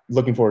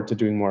looking forward to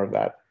doing more of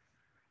that.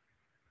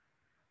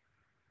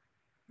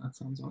 That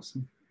sounds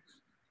awesome.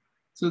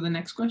 So the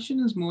next question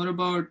is more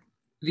about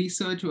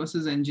research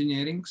versus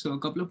engineering. So a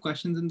couple of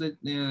questions in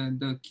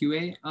the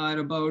QA are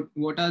about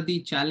what are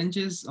the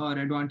challenges or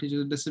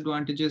advantages or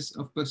disadvantages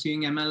of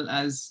pursuing ML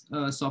as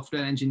a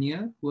software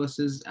engineer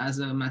versus as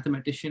a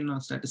mathematician or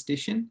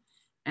statistician?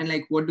 And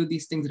like, what do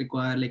these things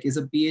require? Like, is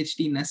a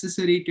PhD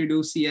necessary to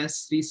do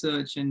CS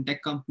research in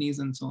tech companies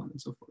and so on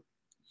and so forth?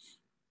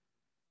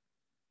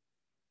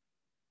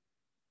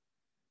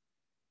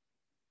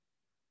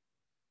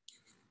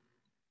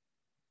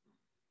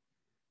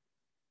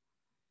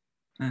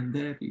 And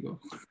there you go.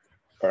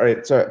 All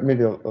right, so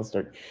maybe I'll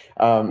start.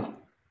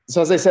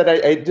 So as I said,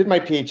 I did my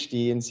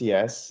PhD in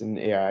CS and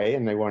AI,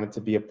 and I wanted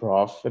to be a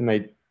prof, and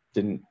I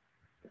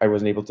I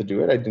wasn't able to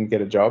do it. I didn't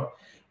get a job.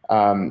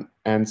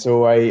 And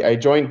so I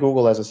joined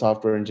Google as a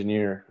software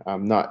engineer,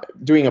 not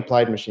doing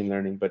applied machine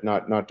learning, but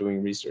not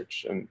doing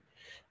research. And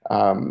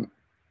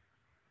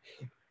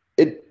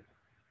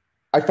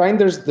I find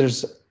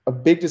there's a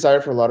big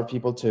desire for a lot of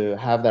people to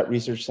have that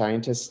research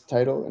scientist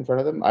title in front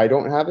of them. I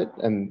don't have it,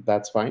 and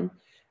that's fine.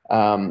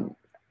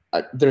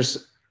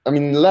 I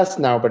mean, less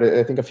now, but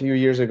I think a few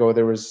years ago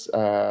there was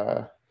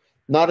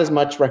not as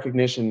much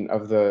recognition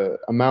of the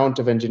amount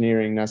of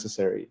engineering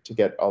necessary to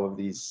get all of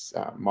these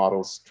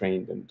models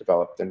trained and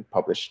developed and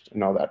published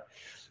and all that.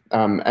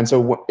 And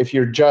so if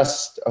you're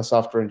just a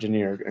software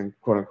engineer, and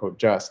quote unquote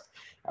just,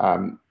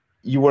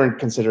 you weren't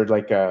considered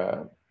like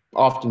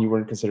often you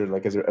weren't considered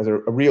like as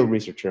a real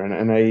researcher.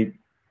 And I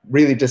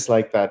really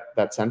dislike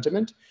that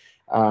sentiment.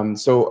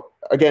 So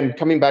again,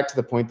 coming back to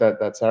the point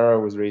that Sara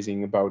was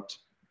raising about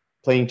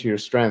playing to your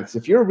strengths,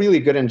 if you're a really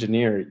good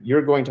engineer,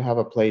 you're going to have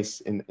a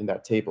place in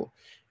that table.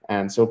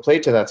 And so play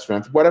to that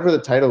strength, whatever the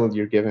title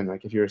you're given.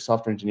 Like if you're a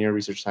software engineer,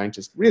 research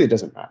scientist, really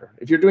doesn't matter.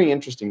 If you're doing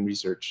interesting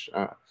research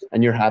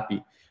and you're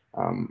happy,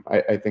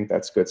 I think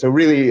that's good. So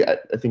really, I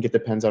think it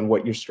depends on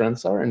what your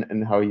strengths are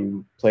and how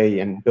you play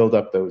and build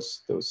up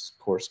those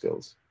core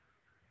skills.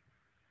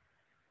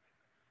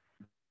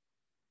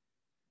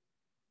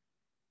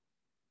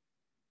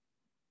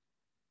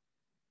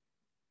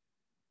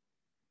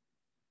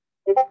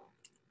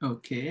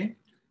 Okay.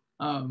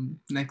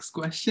 Next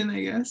question,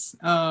 I guess.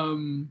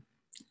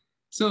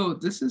 So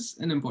this is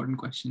an important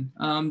question.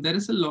 There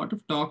is a lot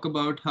of talk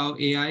about how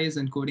AI is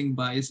encoding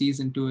biases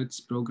into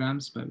its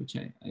programs, by which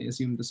I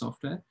assume the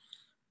software.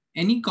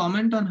 Any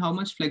comment on how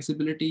much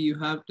flexibility you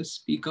have to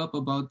speak up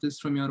about this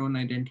from your own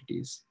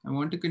identities? I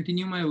want to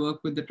continue my work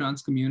with the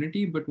trans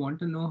community, but want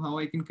to know how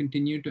I can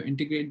continue to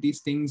integrate these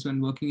things when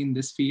working in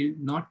this field.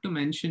 Not to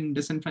mention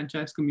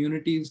disenfranchised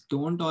communities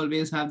don't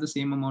always have the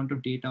same amount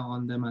of data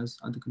on them as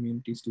other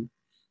communities do.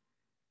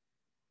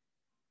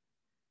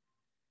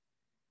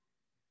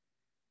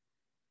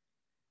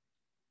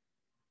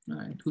 All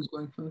right, who's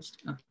going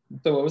first?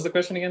 So what was the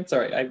question again?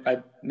 Sorry, I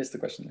missed the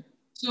question there.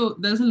 So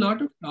there's a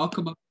lot of talk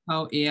about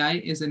how AI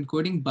is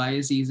encoding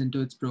biases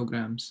into its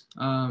programs,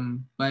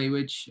 by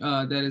which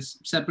there is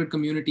separate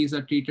communities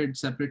are treated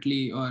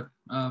separately, or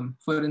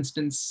for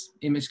instance,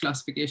 image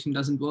classification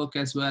doesn't work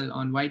as well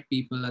on white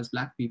people as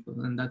Black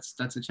people, and that's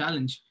a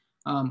challenge.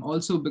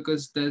 Also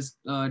because there's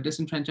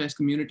disenfranchised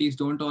communities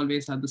don't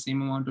always have the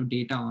same amount of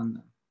data on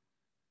them.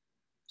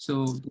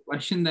 So the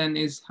question then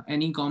is,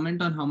 any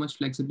comment on how much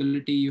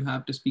flexibility you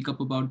have to speak up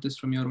about this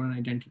from your own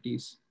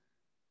identities?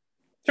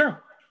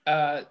 Sure.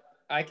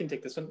 I can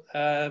take this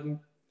one.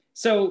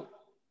 So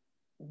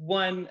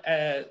one,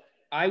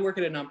 I work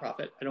at a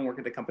nonprofit. I don't work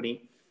at a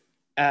company.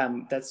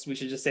 We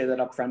should just say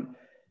that up front.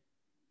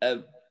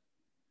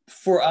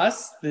 For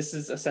us, this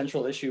is a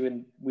central issue,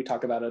 and we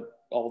talk about it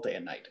all day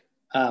and night.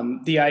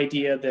 The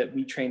idea that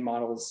we train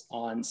models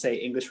on, say,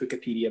 English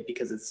Wikipedia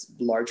because it's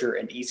larger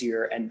and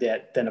easier, and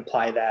then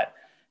apply that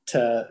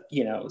to,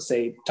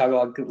 say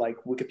Tagalog like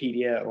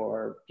Wikipedia,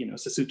 or,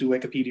 Sesotho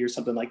Wikipedia or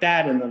something like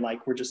that. And then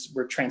like,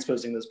 we're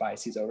transposing those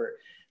biases over.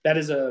 That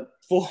is a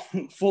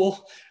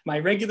my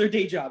regular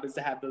day job is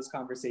to have those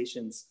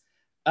conversations.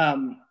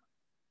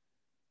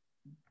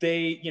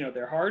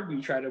 They're hard. We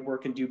try to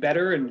work and do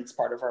better, and it's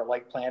part of our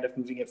plan of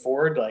moving it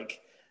forward.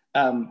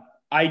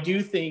 I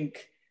do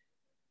think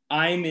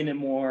I'm in a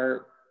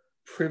more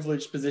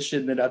privileged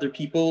position than other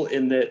people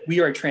in that we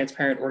are a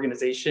transparent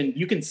organization.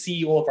 You can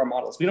see all of our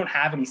models. We don't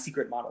have any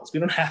secret models. We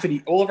don't have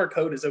all of our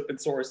code is open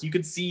source. You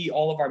can see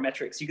all of our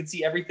metrics. You can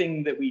see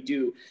everything that we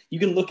do. You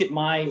can look at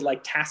my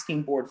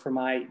tasking board for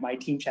my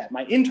team chat,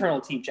 my internal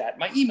team chat,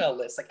 my email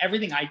list.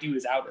 Everything I do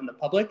is out in the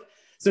public.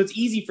 So it's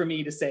easy for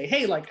me to say,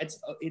 hey,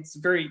 it's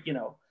very,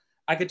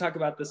 I could talk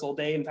about this all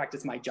day. In fact,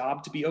 it's my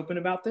job to be open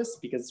about this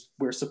because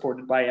we're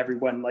supported by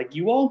everyone like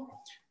you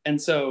all. And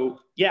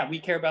so, yeah, we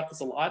care about this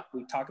a lot.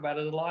 We talk about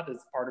it a lot as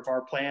part of our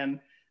plan.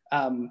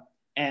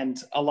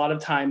 And a lot of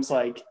times,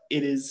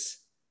 it is,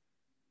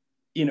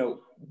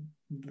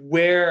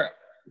 where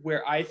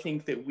I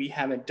think that we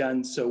haven't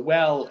done so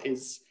well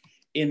is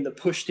in the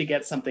push to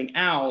get something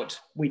out,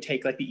 we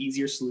take the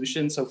easier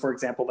solution. So for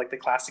example, the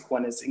classic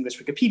one is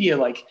English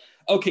Wikipedia.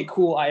 Okay,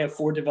 cool, I have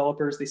 4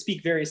 developers. They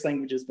speak various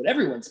languages, but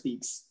everyone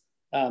speaks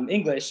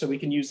English, so we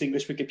can use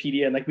English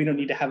Wikipedia, and we don't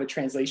need to have a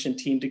translation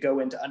team to go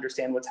in to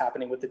understand what's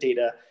happening with the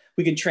data.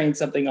 We can train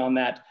something on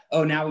that.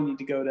 Oh, now we need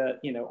to go to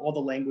all the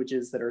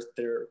languages that are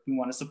there we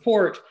want to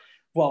support.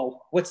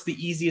 Well, what's the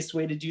easiest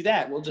way to do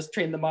that? We'll just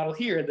train the model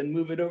here, then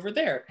move it over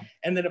there.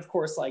 And then of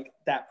course,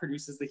 that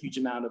produces the huge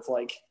amount of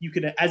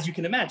as you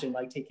can imagine,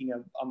 taking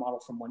a model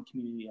from one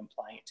community and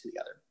applying it to the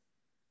other.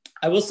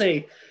 I will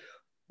say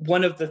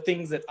one of the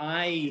things that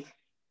I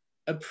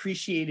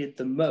appreciated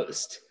the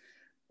most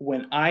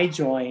when I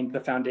joined the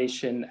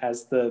foundation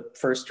as the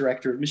first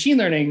director of machine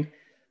learning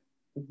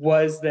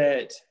was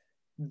that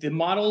the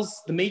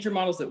major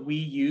models that we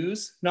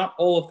use, not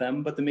all of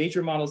them, but the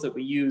major models that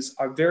we use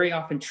are very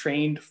often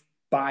trained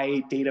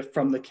buy data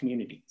from the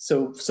community.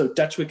 So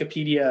Dutch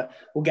Wikipedia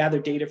will gather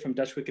data from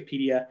Dutch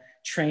Wikipedia,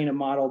 train a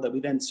model that we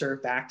then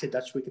serve back to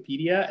Dutch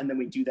Wikipedia. And then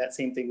we do that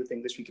same thing with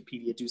English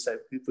Wikipedia, do so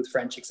with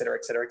French, et cetera,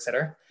 et cetera, et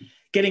cetera.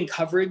 Getting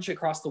coverage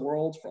across the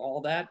world for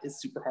all that is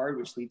super hard,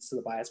 which leads to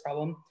the bias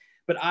problem.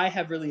 But I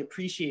have really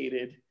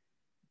appreciated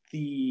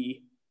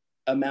the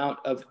amount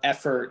of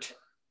effort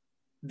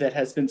that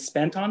has been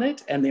spent on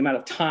it and the amount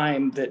of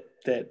time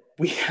that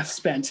we have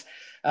spent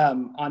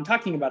on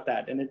talking about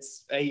that. And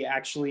it's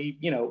actually,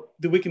 you know,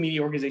 the Wikimedia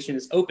organization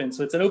is open.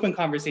 So it's an open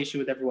conversation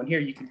with everyone here.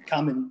 You can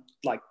come and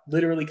like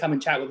literally come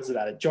and chat with us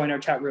about it, join our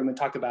chat room and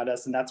talk about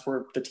us. And that's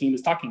where the team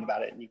is talking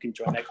about it. And you can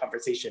join that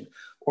conversation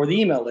or the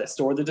email list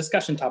or the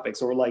discussion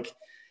topics or like,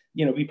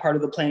 you know, be part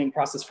of the planning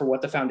process for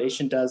what the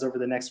foundation does over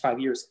the next 5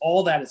 years.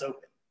 All that is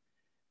open.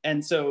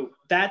 And so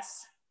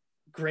that's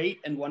great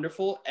and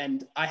wonderful.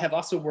 And I have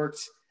also worked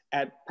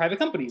at private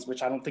companies,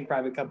 which I don't think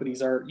private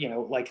companies are, you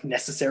know, like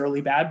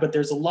necessarily bad, but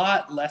there's a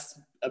lot less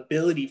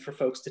ability for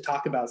folks to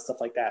talk about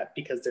stuff like that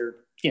because they're,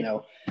 you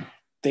know,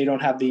 they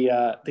don't have the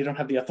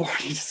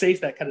authority to say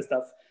that kind of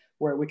stuff.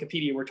 Where at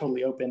Wikipedia, we're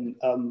totally open,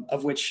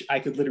 of which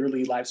I could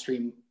literally live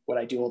stream what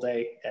I do all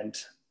day and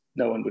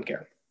no one would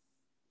care.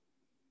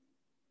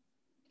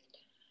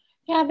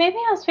 Yeah, maybe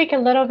I'll speak a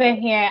little bit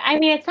here. I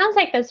mean, it sounds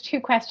like there's two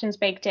questions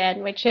baked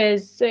in, which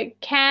is,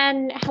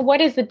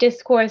 what is the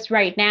discourse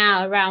right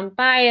now around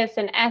bias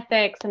and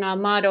ethics and our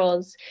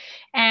models?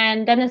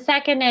 And then the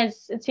second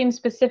is, it seems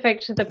specific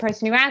to the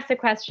person who asked the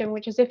question,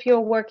 which is if you're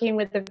working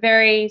with a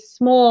very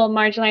small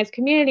marginalized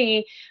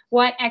community,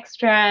 what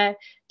extra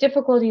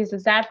difficulties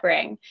does that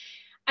bring?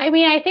 I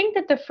mean, I think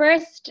that the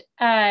first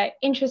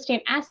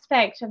interesting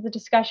aspect of the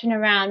discussion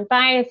around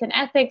bias and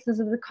ethics is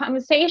that the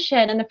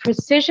conversation and the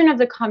precision of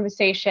the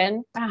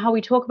conversation, how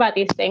we talk about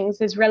these things,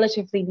 is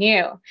relatively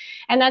new.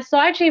 And that's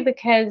largely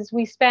because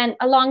we spent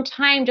a long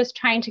time just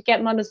trying to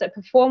get models that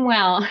perform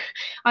well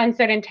on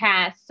certain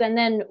tasks. And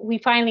then we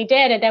finally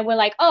did, and then we're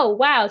like, oh,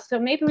 wow, so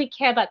maybe we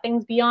care about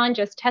things beyond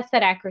just test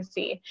set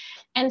accuracy.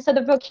 And so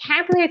the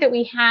vocabulary that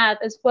we have,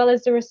 as well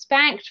as the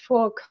respect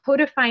for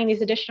codifying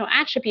these additional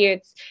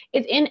attributes,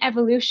 is in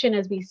evolution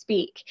as we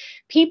speak.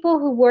 People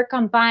who work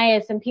on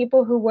bias and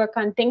people who work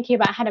on thinking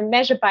about how to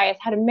measure bias,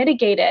 how to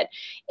mitigate it,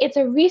 it's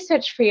a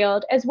research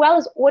field, as well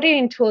as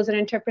auditing tools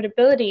and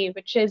interpretability,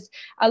 which is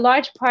a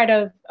large part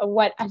of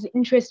what has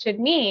interested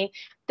me.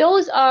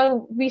 Those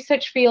are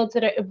research fields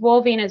that are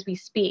evolving as we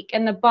speak,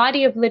 and the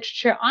body of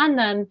literature on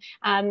them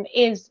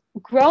is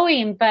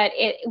growing, but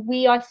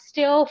we are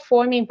still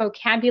forming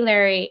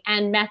vocabulary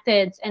and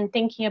methods and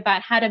thinking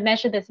about how to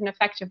measure this in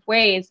effective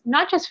ways,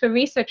 not just for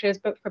researchers,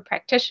 but for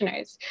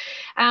practitioners.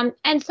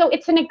 And so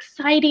it's an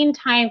exciting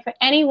time for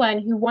anyone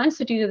who wants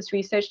to do this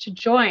research to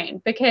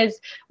join, because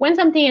when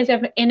something is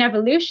in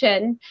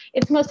evolution,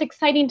 it's the most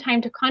exciting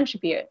time to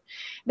contribute.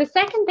 The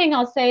second thing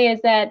I'll say is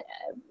that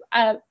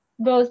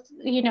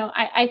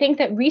I think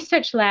that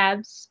research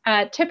labs,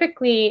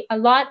 typically a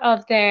lot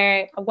of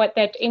what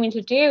they're aiming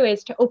to do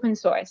is to open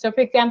source. So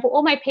for example,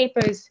 all my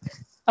papers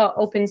are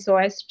open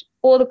sourced.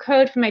 All the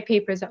code for my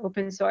papers are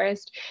open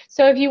sourced.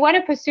 So if you want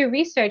to pursue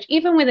research,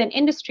 even within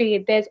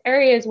industry, there's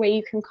areas where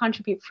you can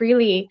contribute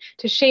freely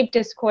to shape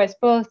discourse,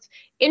 both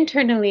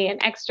internally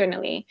and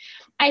externally.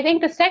 I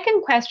think the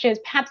second question is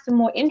perhaps the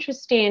more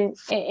interesting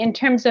in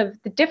terms of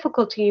the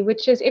difficulty,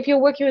 which is if you're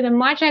working with a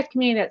marginalized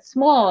community that's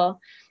small,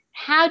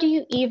 how do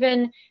you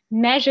even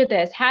measure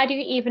this? How do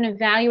you even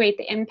evaluate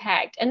the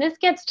impact? And this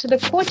gets to the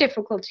core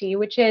difficulty,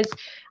 which is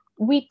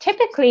we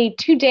typically,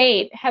 to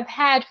date, have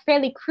had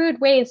fairly crude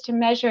ways to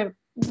measure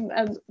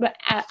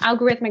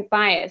algorithmic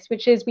bias,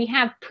 which is we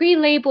have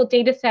pre-labeled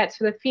data sets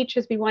for the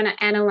features we want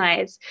to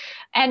analyze.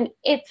 And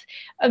it's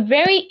a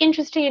very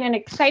interesting and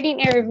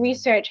exciting area of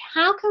research.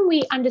 How can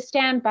we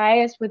understand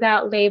bias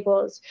without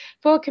labels?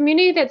 For a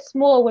community that's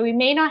small, where we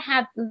may not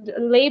have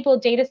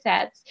labeled data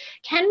sets,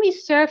 can we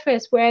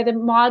surface where the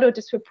model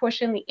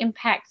disproportionately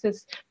impacts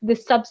this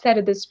subset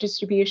of this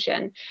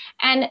distribution?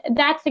 And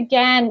that's,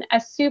 again, a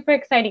super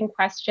exciting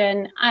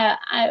question.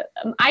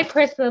 I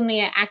personally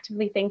am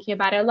actively thinking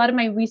about it. A lot of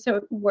my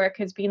research work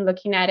has been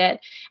looking at it.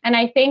 And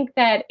I think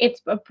that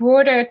it's a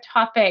broader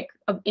topic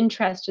of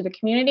interest to the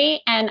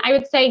community. And I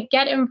would say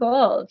get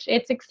involved.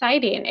 It's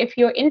exciting. If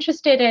you're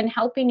interested in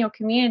helping your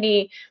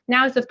community,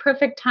 now is the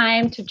perfect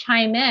time to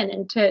chime in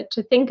and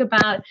to think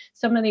about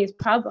some of these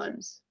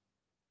problems.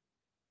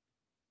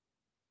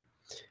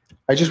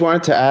 I just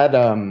wanted to add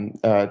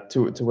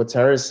to what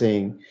Sara is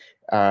saying,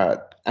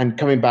 and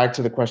coming back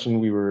to the question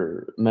we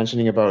were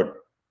mentioning about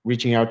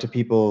reaching out to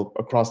people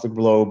across the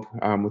globe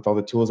with all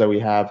the tools that we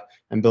have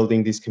and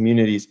building these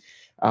communities.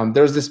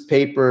 There's this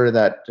paper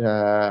that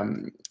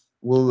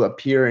will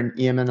appear in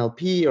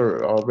EMNLP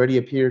or already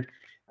appeared.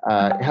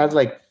 It has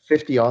like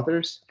 50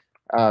 authors.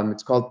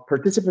 It's called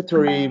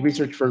Participatory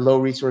Research for Low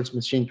Resource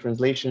Machine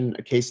Translation,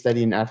 a Case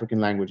Study in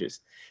African Languages.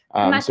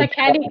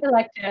 Masakani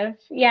Collective.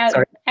 Yeah,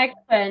 sorry?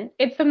 Excellent.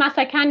 It's the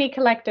Masakani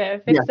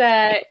Collective. It's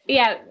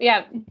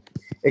yeah.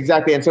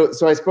 Exactly. And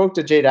so I spoke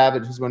to Jade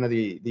Abbott, who's one of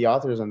the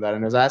authors on that,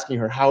 and I was asking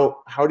her,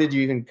 how did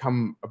you even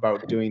come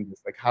about doing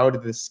this? Like, how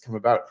did this come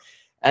about?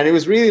 And it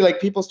was really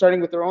like people starting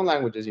with their own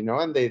languages, you know,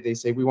 and they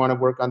say, we want to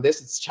work on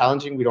this. It's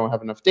challenging. We don't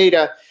have enough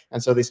data.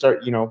 And so they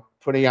start, you know,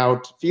 putting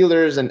out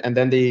feelers, and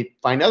then they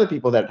find other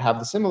people that have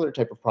the similar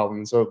type of problem.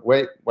 And so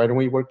why don't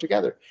we work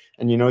together?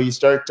 And, you know, you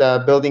start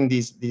building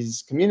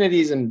these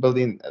communities and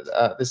building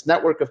this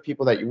network of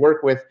people that you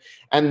work with.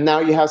 And now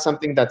you have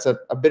something that's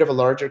a bit of a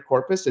larger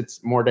corpus.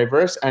 It's more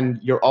diverse,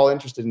 and you're all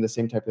interested in the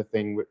same type of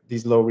thing with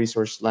these low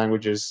resource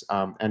languages,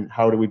 and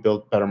how do we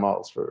build better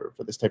models for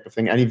this type of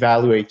thing and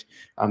evaluate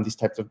these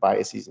types of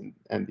biases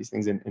and these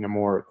things in a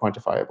more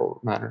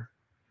quantifiable manner.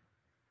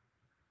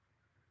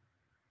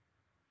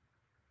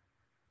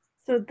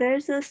 So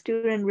there's a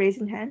student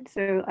raising hand,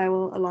 so I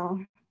will allow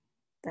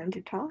them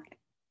to talk.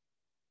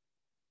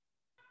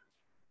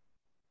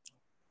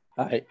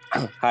 Hi,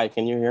 hi,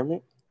 can you hear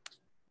me?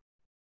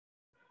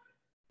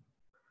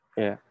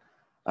 Yeah,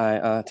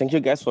 thank you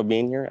guys for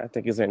being here. I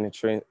think it's an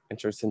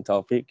interesting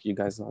topic you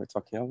guys are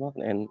talking about,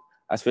 and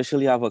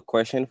especially I have a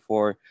question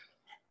for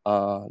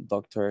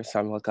Dr.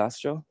 Samuel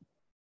Castro.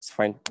 It's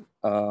fine.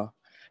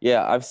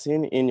 Yeah, I've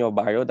seen in your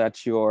bio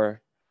that you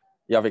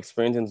have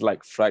experience in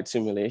like flight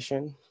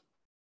simulation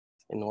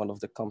in one of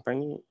the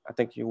company I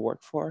think you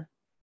work for.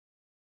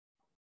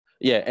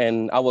 Yeah,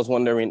 and I was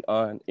wondering,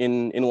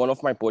 in one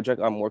of my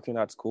projects I'm working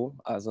at school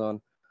as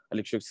an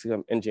electrical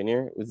system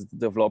engineer, is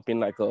developing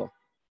like a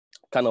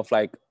kind of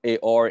like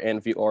AR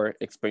and VR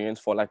experience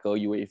for like a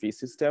UAV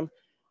system.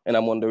 And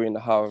I'm wondering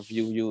how have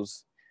you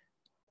used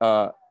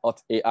AI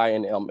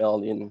and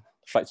ML in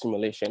flight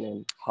simulation,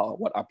 and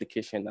what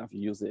application have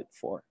you used it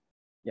for?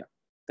 Yeah,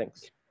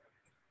 thanks.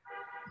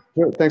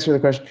 Sure. Thanks for the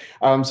question.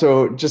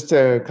 So just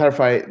to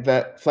clarify,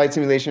 that flight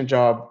simulation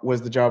job was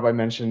the job I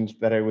mentioned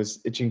that I was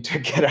itching to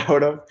get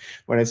out of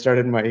when I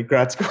started my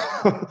grad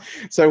school.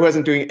 So I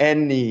wasn't doing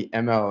any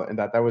ML in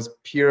that. That was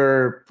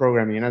pure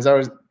programming. And as I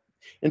was,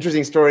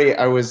 interesting story,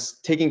 I was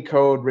taking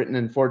code written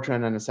in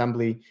Fortran and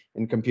assembly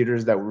in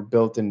computers that were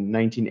built in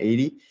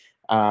 1980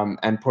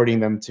 and porting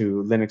them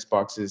to Linux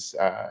boxes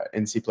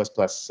in C++.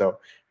 So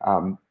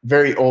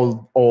very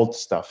old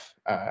stuff.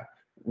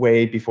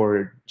 Way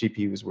before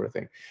GPUs were a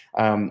thing.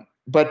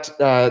 But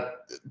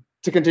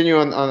to continue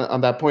on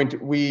that point,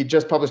 we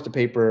just published a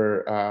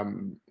paper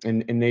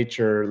in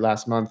Nature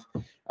last month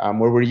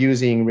where we're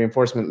using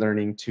reinforcement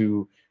learning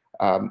to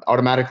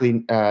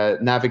automatically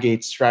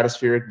navigate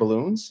stratospheric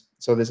balloons.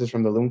 So this is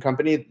from the Loon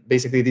company.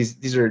 Basically,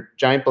 these are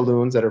giant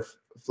balloons that are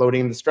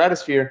floating in the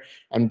stratosphere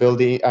and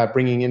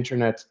bringing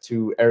internet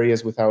to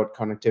areas without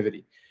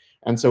connectivity.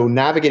 And so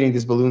navigating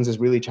these balloons is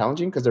really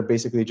challenging because they're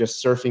basically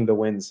just surfing the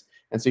winds.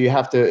 And so you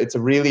have to, it's a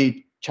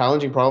really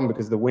challenging problem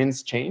because the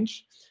winds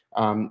change,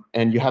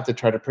 and you have to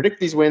try to predict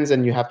these winds,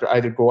 and you have to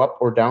either go up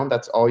or down.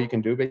 That's all you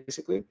can do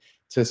basically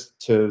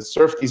to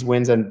surf these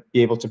winds and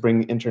be able to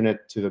bring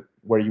internet to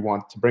where you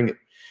want to bring it.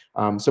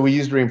 So we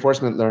used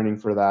reinforcement learning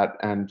for that.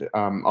 And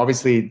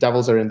obviously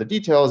devils are in the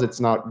details. It's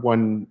not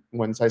one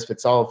size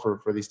fits all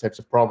for these types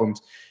of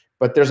problems,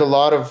 but there's a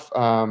lot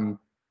of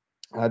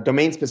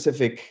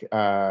domain-specific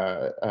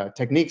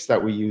techniques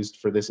that we used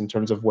for this in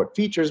terms of what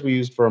features we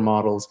used for our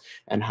models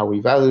and how we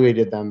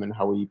evaluated them and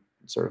how we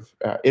sort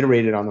of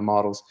iterated on the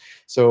models.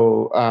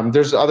 So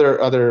there's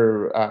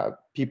other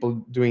people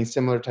doing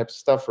similar types of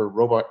stuff for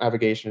robot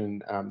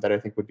navigation that I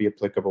think would be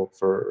applicable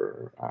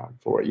for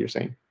what you're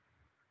saying.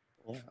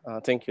 Yeah,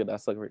 thank you.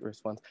 That's a great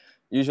response.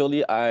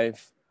 Usually,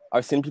 I've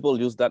seen people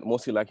use that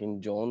mostly like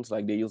in drones,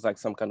 like they use like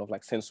some kind of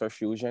like sensor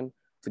fusion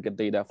to get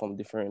data from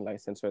different like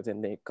sensors,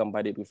 and they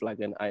combine it with like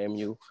an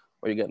IMU,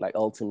 where you get like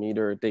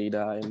altimeter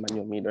data and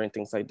manuometer and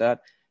things like that.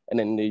 And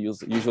then they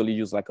usually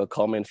use like a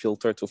Kalman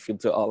filter to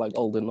filter out like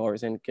all the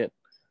noise and get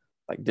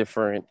like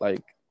different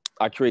like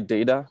accurate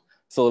data.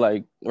 So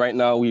like right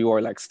now we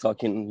are like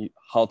stuck in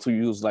how to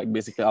use like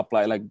basically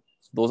apply like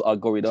those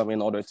algorithms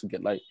in order to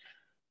get like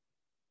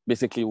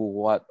basically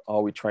what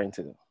are we trying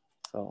to do.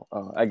 So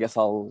I guess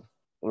I'll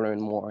learn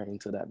more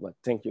into that, but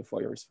thank you for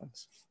your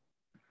response.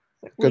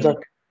 Good luck.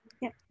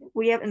 Yeah,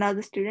 we have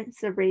another student,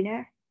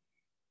 Sabrina,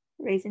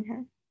 raising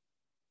hand.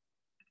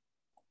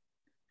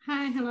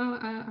 Hi, hello.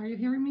 Are you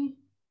hearing me?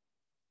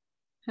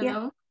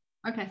 Hello?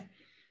 Yeah. Okay.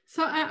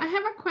 So I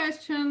have a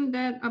question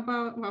that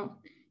about, well,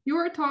 you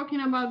were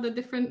talking about the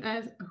different,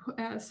 as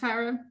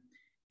Sara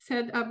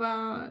said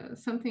about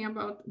something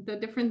about the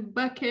different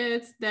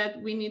buckets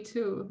that we need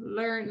to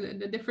learn,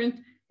 the different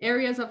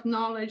areas of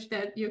knowledge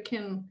that you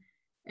can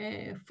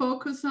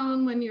focus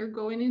on when you're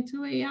going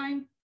into AI.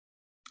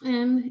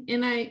 And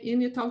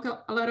you talked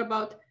a lot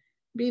about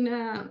being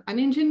an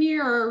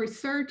engineer or a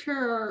researcher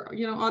or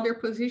other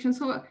positions.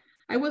 So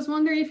I was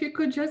wondering if you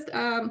could just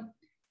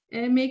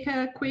make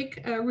a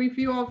quick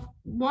review of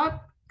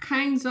what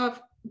kinds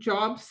of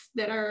jobs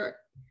that are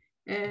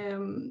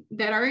in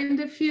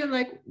the field,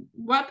 like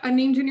what an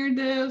engineer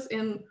does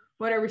and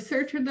what a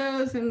researcher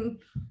does and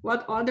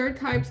what other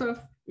types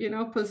of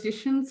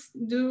positions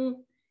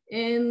do,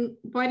 and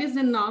what is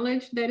the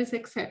knowledge that is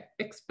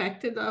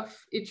expected of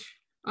each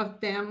of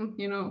them,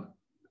 you know,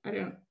 I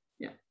don't know.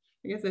 Yeah,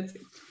 I guess that's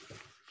it.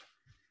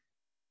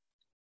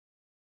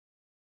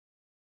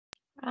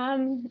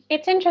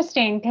 It's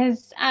interesting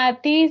because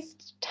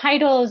these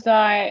titles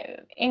are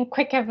in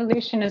quick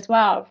evolution as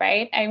well,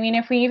 right? I mean,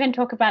 if we even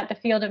talk about the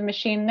field of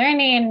machine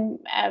learning,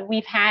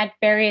 we've had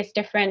various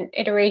different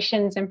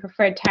iterations and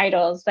preferred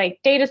titles, like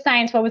data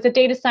science. What was a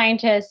data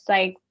scientist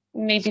like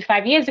maybe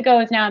 5 years ago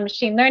is now a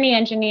machine learning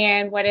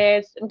engineer, and what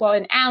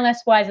an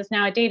analyst was is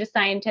now a data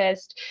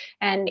scientist.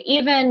 And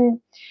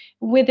even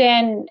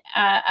within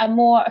a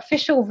more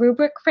official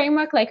rubric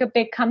framework, like a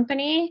big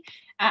company,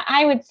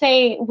 I would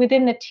say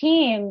within the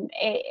team,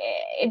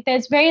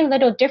 there's very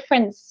little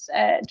difference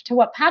to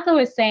what Pablo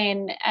was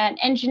saying. An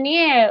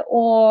engineer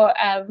or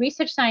a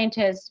research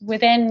scientist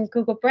within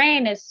Google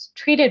Brain is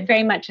treated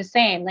very much the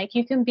same. Like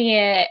you can be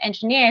an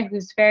engineer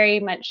who's very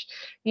much,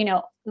 you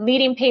know,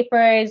 leading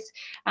papers,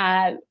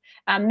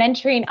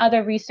 mentoring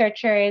other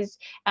researchers,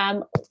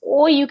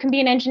 or you can be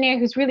an engineer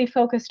who's really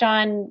focused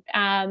on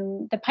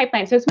the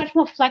pipeline. So it's much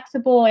more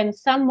flexible in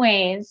some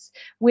ways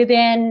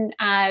within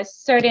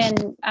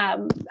certain,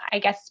 I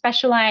guess,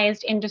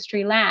 specialized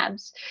industry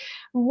labs.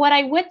 What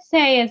I would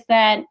say is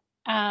that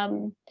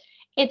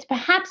it's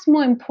perhaps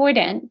more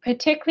important,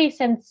 particularly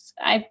since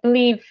I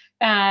believe,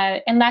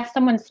 unless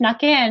someone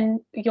snuck in,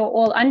 you're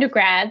all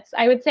undergrads,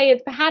 I would say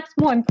it's perhaps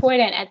more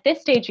important at this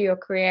stage of your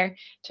career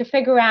to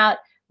figure out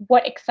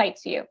what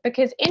excites you,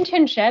 because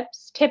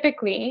internships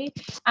typically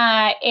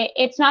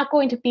it's not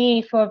going to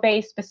be for a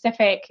very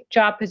specific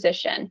job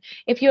position.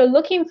 If you're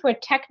looking for a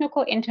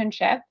technical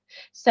internship,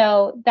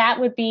 so that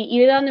would be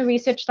either on the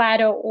research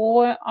ladder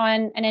or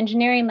on an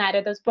engineering ladder,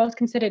 those both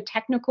considered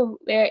technical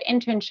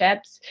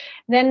internships,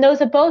 then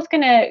those are both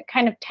going to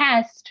kind of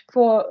test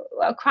for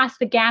across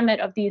the gamut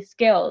of these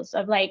skills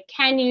of like,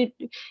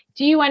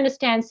 do you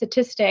understand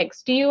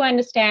statistics?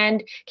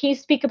 Can you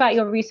speak about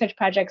your research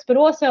projects, but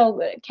also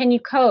can you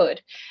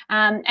code?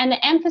 And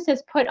the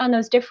emphasis put on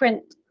those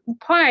different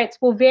parts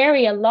will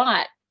vary a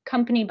lot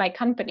company by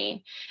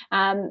company.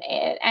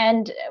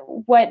 And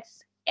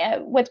what's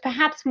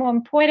perhaps more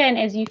important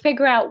is you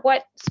figure out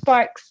what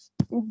sparks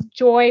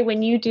joy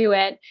when you do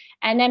it,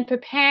 and then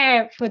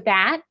prepare for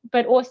that,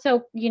 but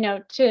also, you know,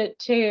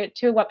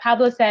 to what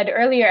Pablo said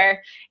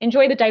earlier,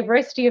 enjoy the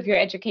diversity of your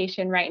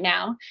education right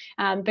now,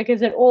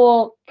 because it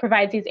all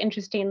provides these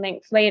interesting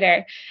links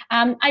later.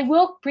 I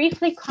will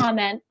briefly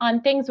comment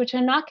on things which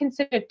are not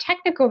considered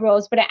technical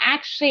roles, but are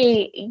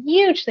actually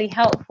hugely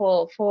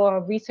helpful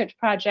for research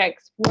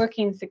projects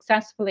working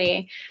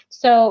successfully.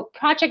 So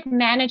project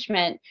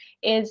management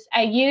is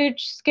a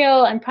huge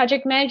skill, and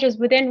project managers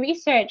within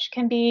research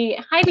can be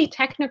highly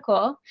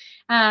technical,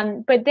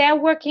 but they're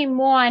working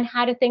more on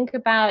how to think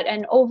about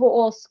an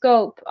overall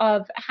scope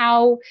of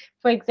how,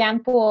 for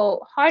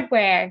example,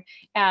 hardware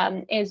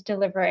is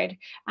delivered,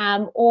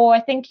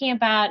 or thinking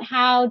about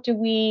how do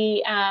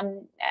we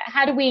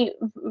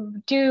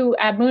do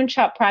a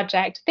moonshot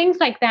project, things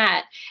like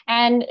that.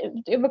 And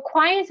it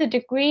requires a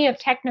degree of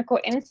technical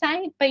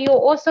insight, but you're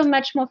also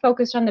much more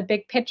focused on the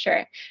big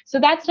picture. So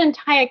that's an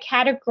entire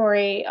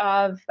category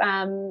of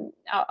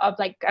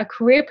like a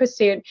career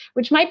pursuit,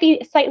 which might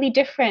be slightly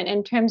different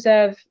in terms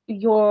of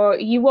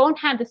you won't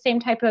have the same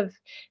type of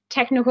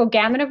technical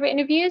gamut of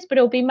interviews, but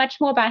it'll be much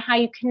more about how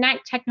you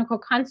connect technical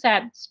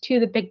concepts to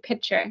the big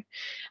picture.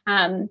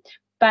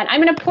 But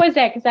I'm going to pause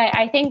there because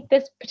I think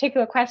this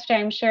particular question,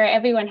 I'm sure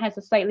everyone has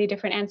a slightly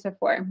different answer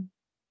for.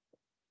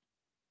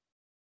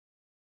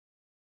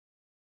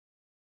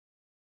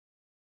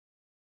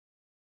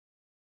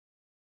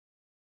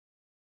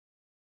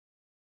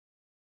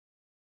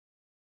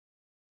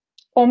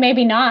 Or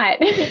maybe not.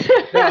 No,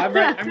 I'm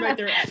right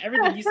there.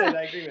 Everything you said,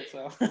 I agree with.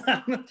 So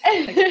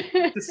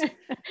if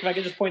I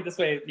can just point this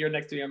way, you're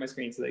next to me on my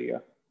screen. So there you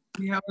go.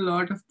 We have a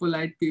lot of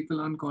polite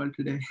people on call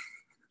today.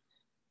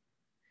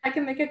 I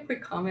can make a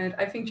quick comment.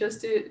 I think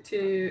just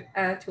to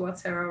add to what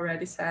Sarah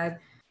already said,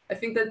 I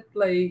think that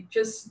like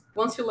just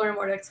once you learn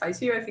what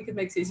excites you, I think it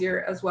makes it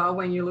easier as well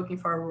when you're looking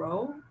for a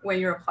role, when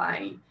you're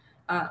applying.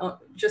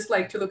 Just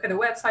like to look at the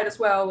website as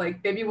well,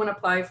 like maybe you want to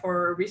apply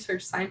for a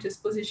research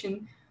scientist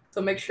position.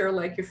 So make sure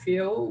like you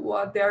feel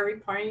what they're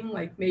requiring,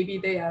 like maybe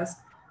they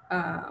ask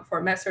for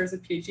a master's, a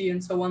PhD,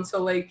 and so on.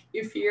 So like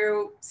if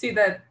you see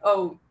that,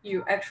 oh,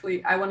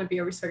 I want to be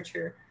a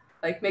researcher,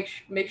 like make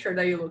sure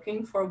that you're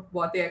looking for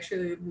what they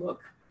actually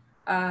look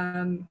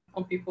on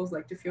people's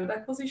like to fill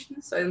that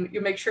position. So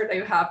you make sure that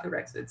you have the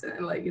requisites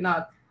and like you're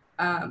not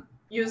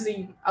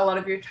using a lot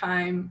of your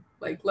time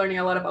like learning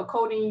a lot about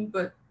coding,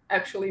 but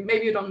actually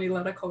maybe you don't need a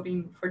lot of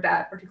coding for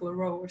that particular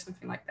role or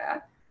something like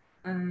that.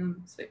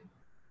 So.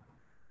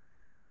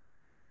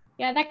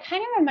 Yeah, that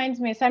kind of reminds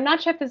me. So I'm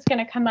not sure if this is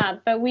going to come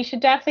up, but we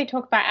should definitely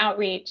talk about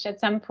outreach at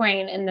some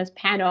point in this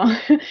panel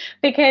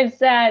because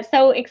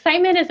so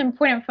excitement is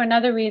important for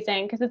another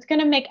reason, because it's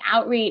going to make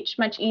outreach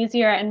much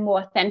easier and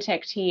more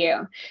authentic to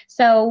you.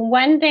 So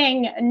one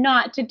thing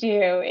not to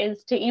do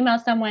is to email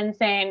someone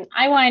saying,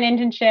 I want an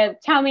internship,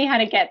 tell me how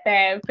to get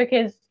there,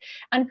 because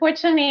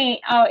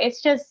unfortunately,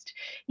 it's just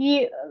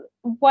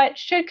what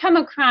should come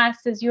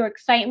across is your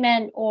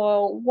excitement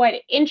or what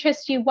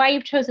interests you, why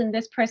you've chosen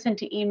this person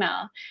to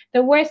email.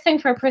 The worst thing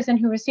for a person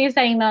who receives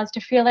that email is to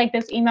feel like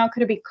this email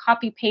could have been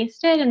copy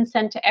pasted and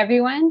sent to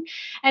everyone.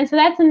 And so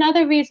that's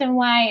another reason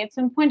why it's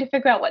important to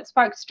figure out what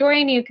sparks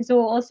joy in you, because it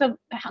will also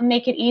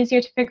make it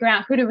easier to figure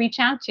out who to reach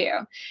out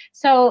to.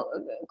 So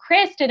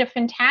Chris did a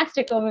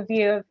fantastic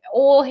overview of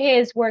all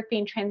his work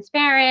being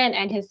transparent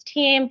and his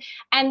team,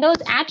 and those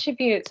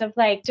attributes of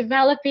like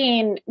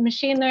developing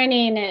machine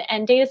learning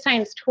and data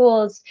science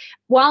tools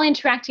while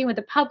interacting with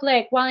the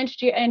public, while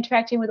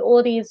interacting with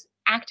all these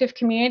active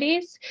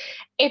communities.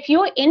 If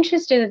you're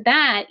interested in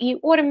that, you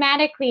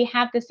automatically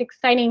have this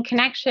exciting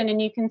connection,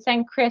 and you can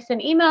send Chris an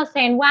email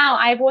saying, wow,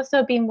 I've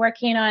also been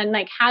working on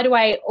like, how do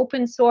I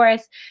open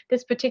source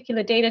this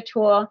particular data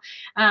tool?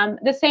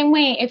 The same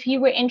way, if you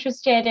were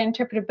interested in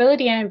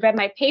interpretability and read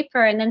my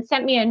paper and then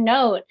sent me a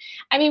note,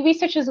 I mean,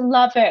 researchers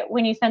love it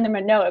when you send them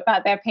a note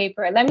about their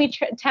paper. Let me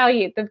tell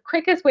you, the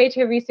quickest way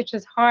to a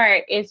researcher's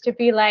heart is to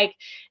be like,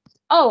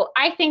 oh,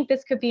 I think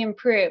this could be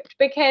improved,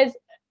 because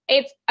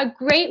it's a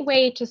great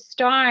way to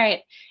start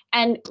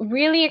and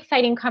really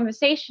exciting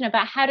conversation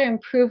about how to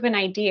improve an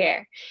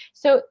idea.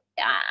 So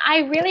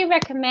I really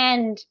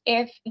recommend,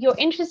 if you're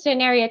interested in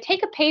an area,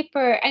 take a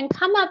paper and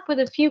come up with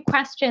a few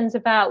questions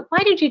about why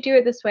did you do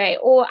it this way?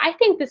 Or I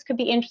think this could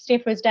be interesting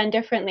if it was done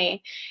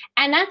differently.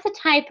 And that's a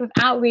type of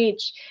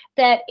outreach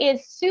that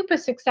is super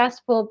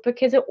successful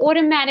because it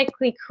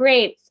automatically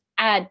creates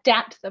a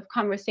depth of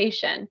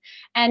conversation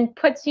and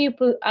puts you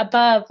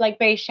above like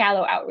very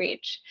shallow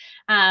outreach.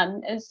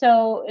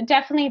 So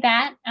definitely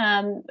that.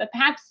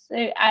 Perhaps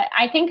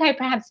I think I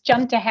perhaps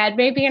jumped ahead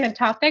maybe in a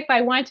topic, but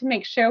I wanted to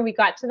make sure we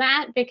got to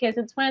that because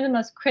it's one of the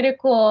most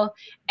critical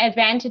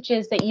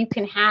advantages that you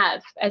can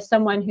have as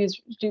someone who's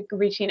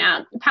reaching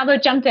out. Pablo,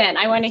 jump in.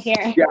 I want to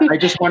hear. Yeah, I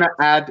just want to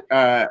add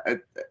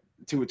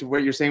to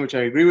what you're saying, which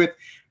I agree with.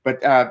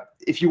 But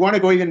if you want to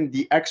go even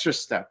the extra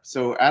step,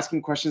 so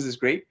asking questions is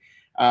great.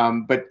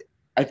 But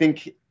I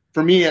think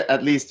for me,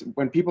 at least,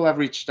 when people have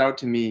reached out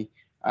to me,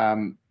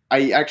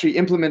 I actually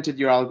implemented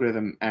your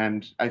algorithm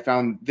and I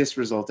found this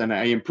result and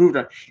I improved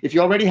on. If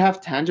you already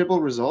have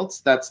tangible results,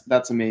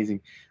 that's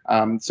amazing.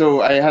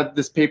 So I had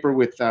this paper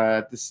with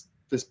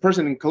this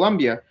person in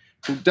Colombia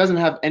who doesn't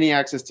have any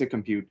access to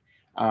compute.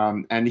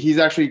 And he's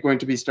actually going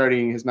to be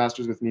starting his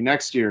master's with me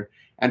next year.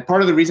 And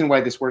part of the reason why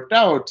this worked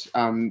out,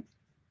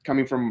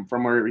 coming from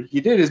where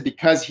he did, is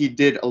because he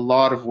did a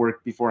lot of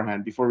work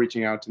beforehand, before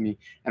reaching out to me.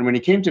 And when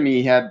he came to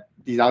me, he had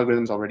these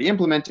algorithms already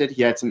implemented.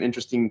 He had some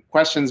interesting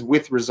questions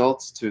with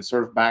results to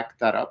sort of back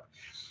that up.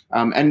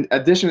 And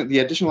the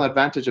additional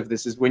advantage of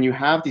this is when you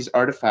have these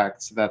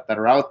artifacts that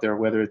are out there,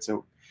 whether it's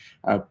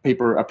a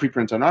paper, a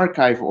preprint on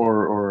archive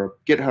or a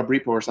GitHub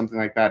repo or something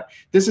like that,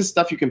 this is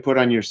stuff you can put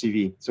on your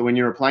CV. So when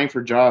you're applying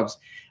for jobs,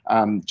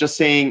 just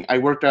saying I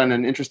worked on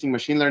an interesting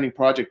machine learning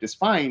project is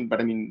fine, but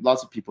I mean,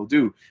 lots of people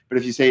do. But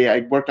if you say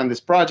I worked on this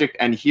project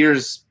and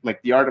here's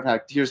like the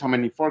artifact, here's how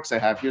many forks I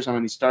have, here's how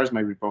many stars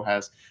my repo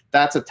has,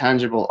 that's a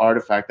tangible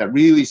artifact that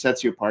really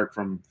sets you apart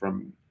from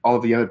all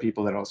of the other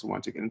people that also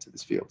want to get into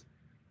this field.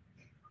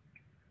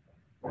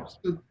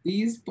 So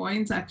these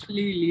points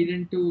actually lead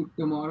into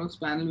tomorrow's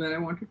panel, where I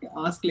wanted to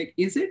ask, like,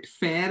 is it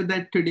fair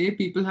that today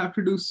people have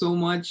to do so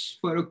much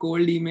for a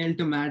cold email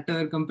to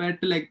matter compared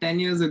to like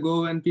 10 years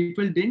ago when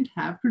people didn't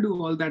have to do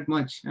all that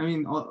much? I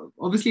mean,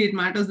 obviously it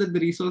matters that the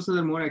resources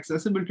are more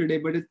accessible today,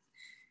 but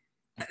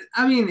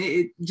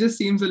it just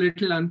seems a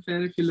little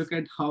unfair if you look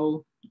at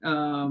how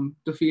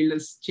the field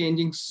is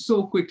changing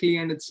so quickly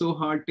and it's so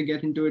hard to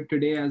get into it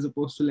today as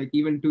opposed to like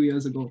even 2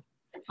 years ago.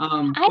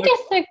 I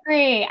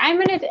disagree. I'm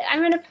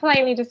gonna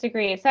politely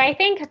disagree. So I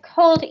think a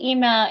cold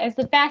email is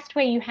the best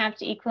way you have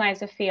to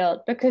equalize a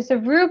field, because the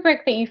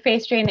rubric that you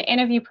face during the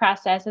interview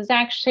process is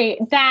actually,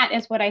 that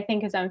is what I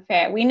think is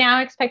unfair. We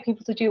now expect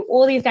people to do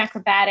all these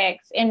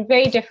acrobatics in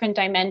very different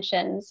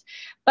dimensions.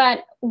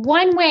 But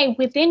one way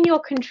within your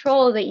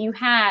control that you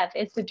have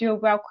is to do a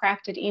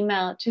well-crafted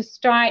email to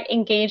start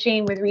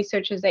engaging with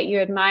researchers that you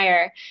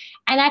admire.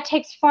 And that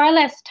takes far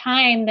less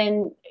time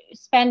than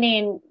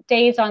spending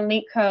days on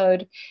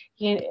LeetCode,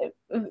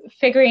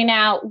 figuring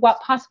out what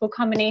possible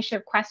combination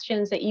of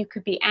questions that you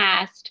could be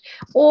asked,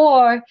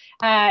 or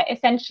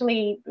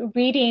essentially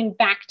reading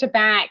back to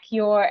back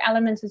your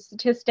elements of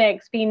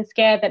statistics, being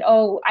scared that,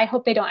 oh, I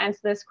hope they don't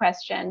answer this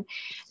question.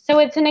 So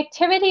it's an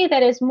activity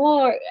that is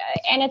more,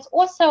 and it's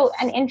also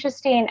an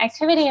interesting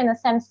activity in the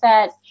sense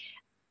that,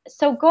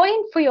 so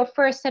going for your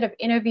first set of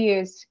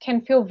interviews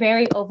can feel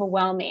very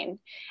overwhelming.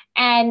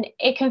 And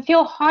it can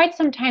feel hard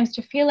sometimes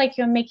to feel like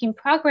you're making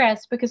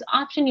progress, because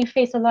often you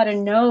face a lot of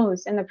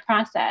no's in the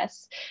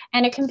process,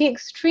 and it can be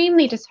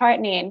extremely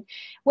disheartening.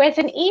 Whereas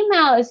an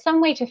email is some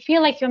way to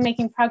feel like you're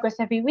making progress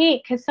every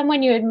week because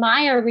someone you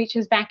admire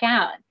reaches back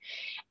out.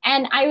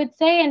 And I would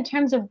say, in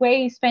terms of where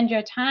you spend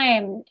your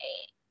time,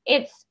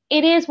 it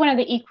is one of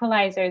the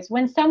equalizers.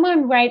 When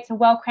someone writes a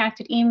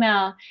well-crafted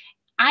email,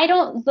 I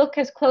don't look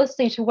as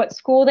closely to what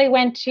school they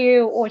went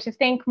to, or to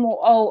think more,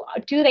 oh,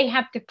 do they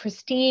have the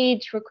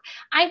prestige?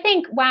 I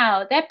think,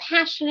 wow, they're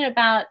passionate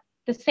about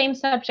the same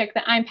subject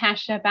that I'm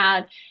passionate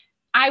about.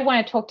 I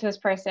want to talk to this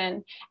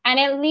person. And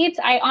it leads,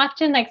 I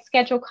often like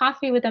schedule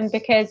coffee with them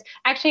because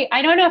actually,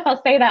 I don't know if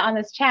I'll say that on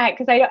this chat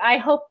because I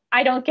hope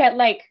I don't get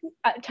like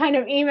a ton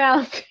of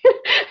emails.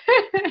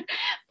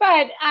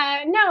 But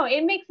no,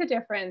 it makes a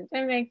difference.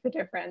 It makes a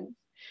difference.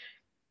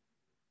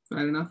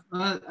 Fair enough.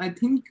 I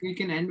think we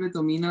can end with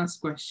Omina's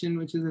question,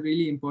 which is a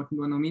really important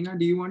one. Omina,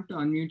 do you want to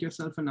unmute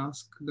yourself and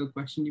ask the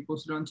question you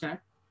posted on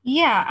chat?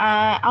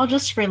 Yeah, I'll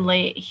just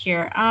relate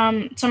here.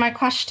 So my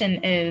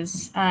question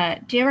is,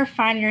 do you ever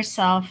find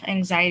yourself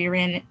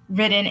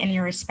anxiety-ridden in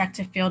your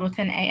respective field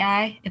within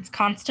AI? It's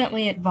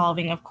constantly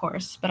evolving, of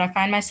course, but I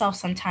find myself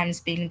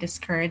sometimes being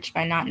discouraged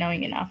by not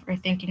knowing enough or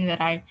thinking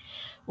that I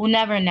will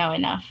never know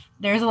enough.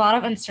 There's a lot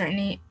of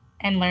uncertainty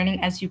and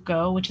learning as you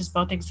go, which is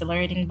both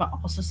exhilarating but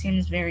also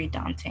seems very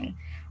daunting.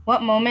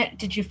 What moment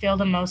did you feel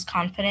the most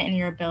confident in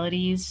your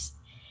abilities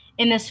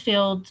in this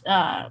field,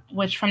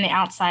 which from the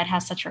outside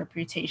has such a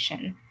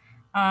reputation?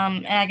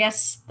 And I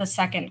guess the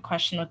second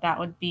question with that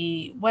would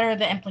be, what are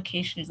the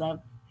implications of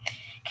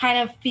kind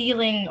of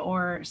feeling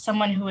or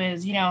someone who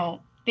is, you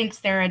know, thinks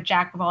they're a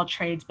jack of all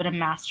trades, but a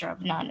master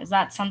of none? Is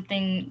that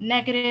something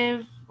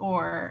negative?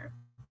 Or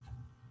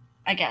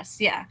I guess,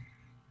 yeah.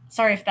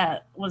 Sorry if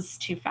that was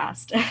too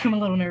fast. I'm a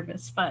little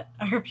nervous, but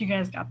I hope you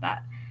guys got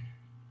that.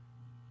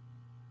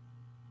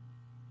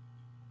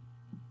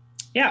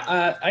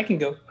 Yeah, I can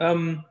go.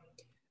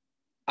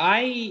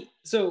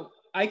 So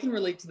I can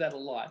relate to that a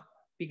lot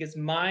because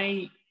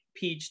my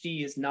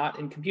PhD is not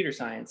in computer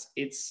science,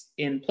 it's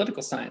in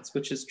political science,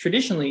 which is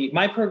traditionally,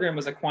 my program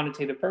was a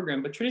quantitative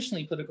program, but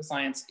traditionally political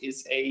science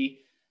is a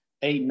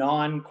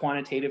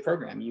non-quantitative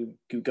program. You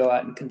go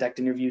out and conduct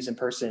interviews in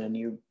person and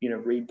you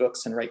read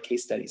books and write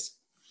case studies.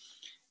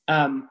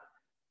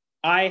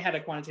 I had a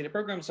quantitative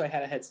program, so I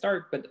had a head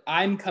start, but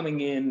I'm coming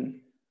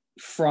in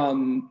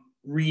from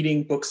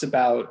reading books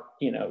about,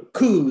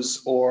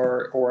 coups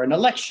or an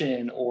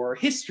election or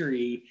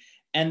history,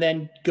 and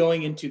then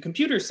going into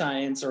computer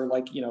science or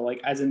like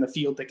as in the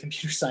field that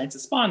computer science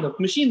is spawned of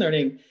machine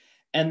learning,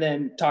 and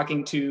then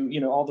talking to,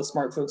 all the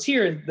smart folks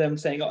here and them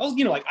saying, oh,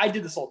 like I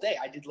did this all day.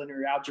 I did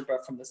linear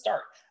algebra from the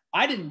start.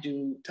 I didn't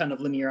do a ton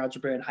of linear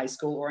algebra in high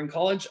school or in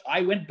college.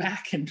 I went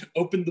back and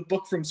opened the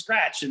book from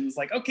scratch and was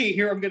like, okay,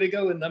 here I'm going to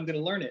go and I'm going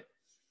to learn it.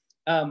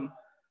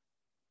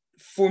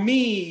 For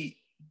me,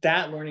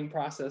 that learning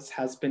process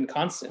has been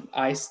constant.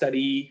 I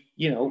study,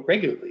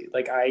 regularly.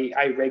 Like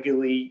I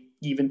regularly,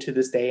 even to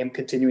this day, am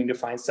continuing to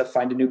find stuff,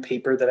 find a new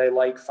paper that I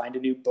like, find a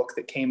new book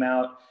that came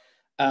out,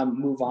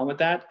 move on with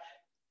that.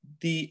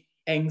 The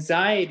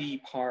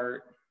anxiety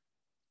part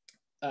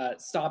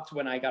stopped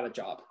when I got a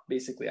job,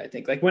 basically. I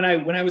think like when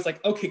I was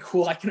like, okay,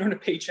 cool, I can earn a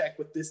paycheck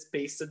with this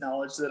base of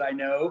knowledge that I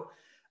know.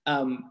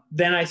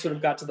 Then I sort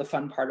of got to the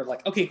fun part of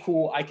like, okay,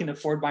 cool, I can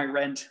afford my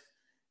rent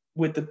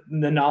with the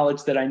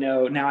knowledge that I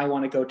know. Now I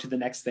want to go to the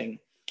next thing.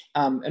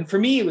 And for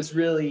me, it was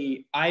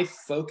really, I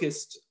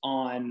focused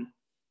on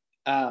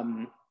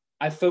areas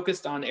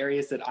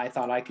that I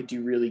thought I could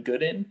do really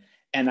good in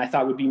and I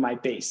thought would be my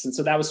base. And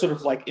so that was sort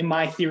of like, in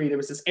my theory, there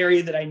was this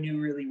area that I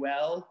knew really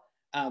well,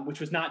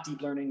 which was not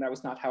deep learning. That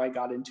was not how I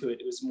got into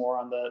it. It was more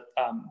on the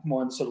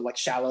sort of like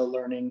shallow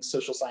learning,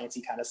 social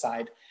sciencey kind of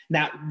side. And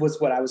that was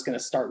what I was going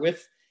to start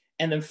with.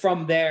 And then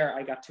from there,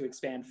 I got to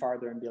expand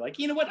farther and be like,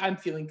 you know what, I'm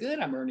feeling good.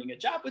 I'm earning a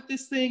job with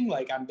this thing.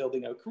 Like I'm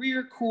building a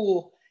career,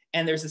 cool.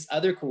 And there's this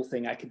other cool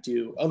thing I could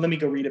do. Oh, let me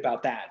go read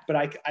about that. But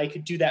I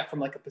could do that from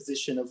like a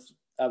position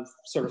of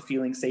sort of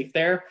feeling safe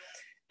there.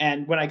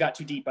 And when I got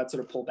too deep, I'd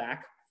sort of pull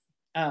back.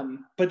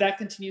 But that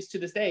continues to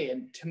this day.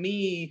 And to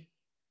me,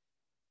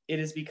 it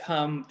has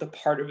become the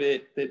part of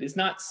it that is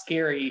not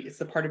scary. It's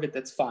the part of it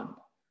that's fun.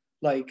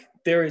 Like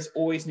there is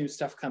always new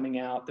stuff coming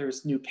out.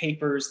 There's new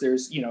papers.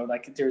 There's,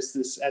 there's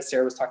this, as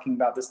Sarah was talking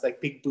about, this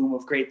like big boom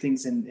of great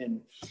things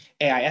in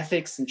AI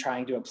ethics and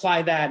trying to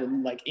apply that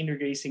and like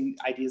integrating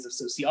ideas of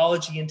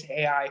sociology into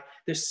AI.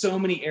 There's so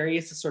many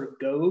areas to sort of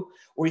go,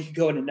 or you could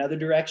go in another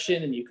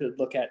direction and you could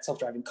look at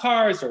self-driving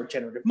cars or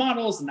generative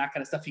models and that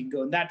kind of stuff. You can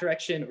go in that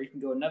direction or you can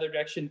go another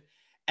direction.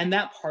 And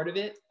that part of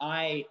it,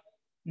 I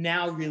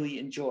now really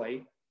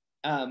enjoy.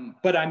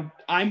 But I'm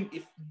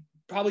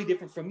probably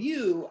different from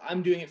you.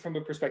 I'm doing it from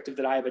a perspective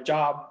that I have a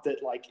job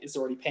that like is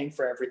already paying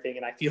for everything.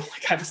 And I feel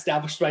like I've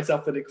established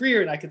myself in a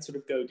career and I can sort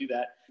of go do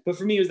that. But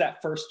for me, it was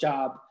that first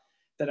job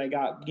that I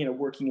got,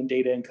 working in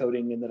data and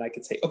coding. And then I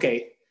could say,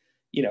 okay,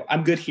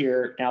 I'm good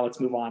here. Now let's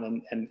move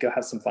on and go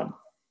have some fun.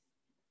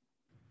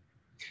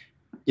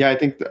 Yeah, I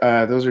think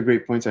those are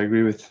great points. I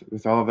agree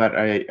with all of that.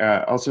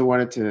 I also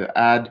wanted to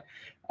add,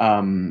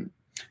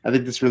 I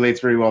think this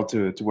relates very well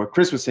to what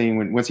Chris was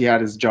saying once he had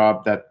his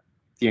job, that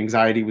the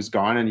anxiety was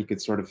gone and he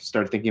could sort of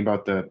start thinking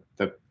about the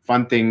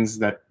fun things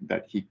that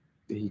he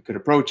could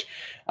approach.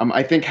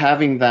 I think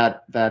having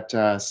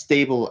that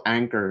stable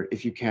anchor,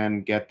 if you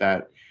can get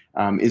that,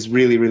 is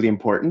really, really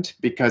important,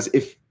 because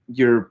if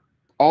your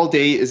all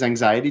day is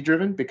anxiety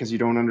driven because you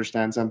don't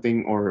understand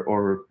something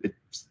or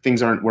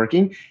things aren't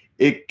working,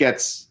 it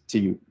gets to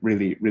you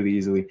really, really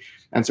easily.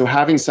 And so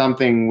having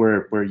something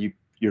where you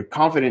you're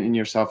confident in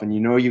yourself and you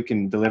know you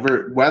can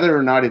deliver, whether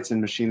or not it's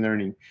in machine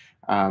learning,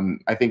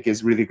 I think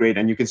is really great.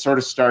 And you can sort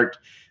of start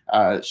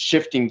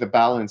shifting the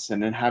balance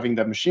and then having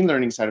the machine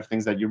learning side of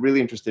things that you're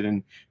really interested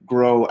in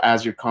grow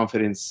as your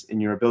confidence in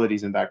your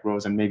abilities and that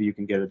grows, and maybe you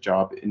can get a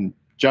job in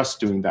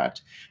just doing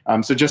that.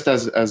 So just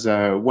as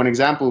one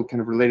example, kind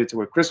of related to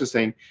what Chris was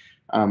saying,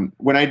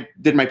 when I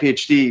did my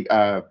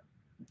PhD,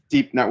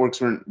 deep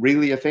networks weren't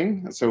really a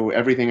thing. So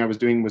everything I was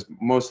doing was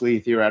mostly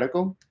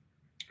theoretical.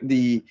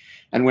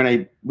 And when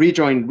I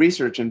rejoined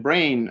research in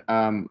brain,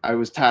 I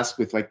was tasked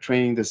with like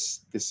training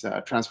this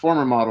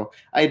transformer model.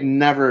 I had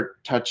never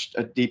touched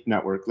a deep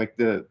network. Like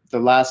the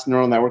last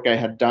neural network I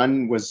had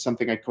done was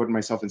something I coded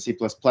myself in C++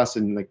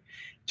 in like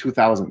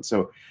 2000.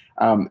 So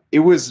it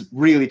was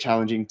really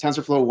challenging.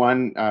 TensorFlow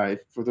 1,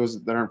 for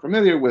those that aren't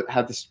familiar with,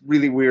 had this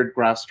really weird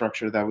graph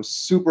structure that was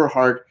super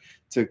hard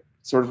to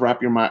sort of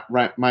wrap your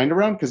mind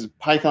around, because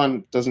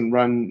Python doesn't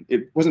run,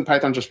 it wasn't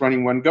Python just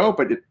running one go,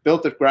 but it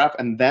built a graph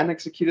and then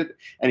executed.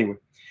 Anyway,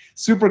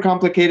 super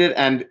complicated.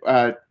 And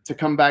to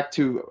come back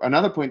to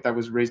another point that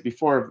was raised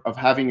before of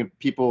having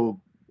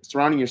people,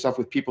 surrounding yourself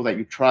with people that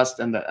you trust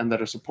and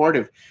that are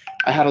supportive.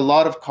 I had a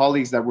lot of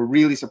colleagues that were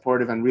really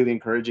supportive and really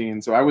encouraging.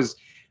 And so I was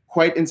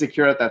quite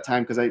insecure at that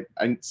time because I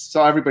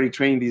saw everybody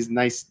training these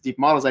nice deep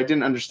models. I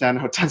didn't understand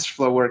how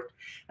TensorFlow worked.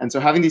 And so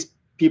having these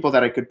people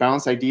that I could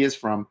bounce ideas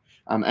from,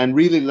 and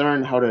really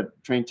learn how to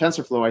train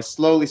TensorFlow, I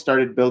slowly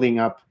started building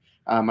up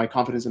my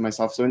confidence in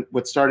myself. So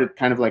what started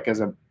kind of like as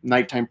a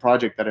nighttime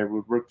project that I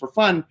would work for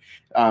fun,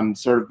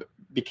 sort of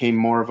became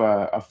more of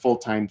a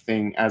full-time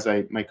thing as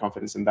my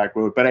confidence in that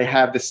grew. But I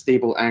had this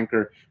stable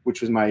anchor, which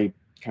was my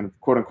kind of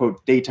quote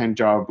unquote daytime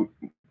job,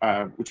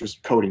 which was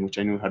coding, which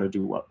I knew how to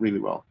do really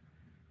well.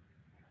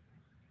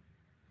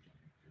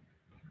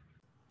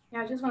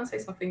 Yeah, I just want to say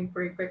something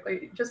pretty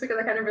quickly, just because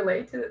I kind of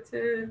relate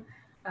to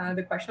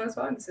the question as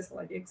well. And this is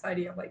like the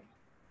anxiety of like,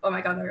 oh my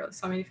God, there are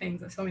so many things,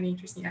 there's so many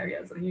interesting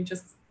areas, and you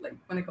just like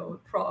want to go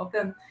through all of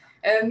them.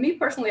 And me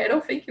personally, I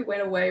don't think it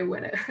went away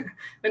when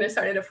I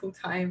started a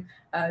full-time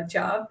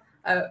job.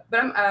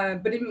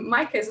 But in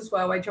my case as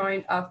well, I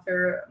joined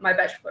after my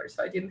bachelor,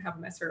 so I didn't have a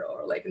master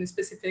or like in a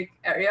specific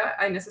area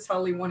I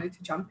necessarily wanted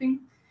to jump in.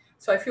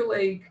 So I feel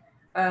like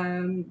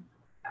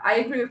I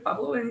agree with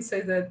Pablo when he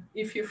says that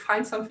if you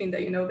find something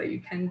that you know that you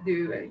can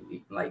do, and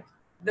you, like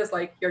there's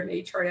like your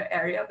nature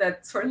area,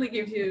 that certainly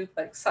gives you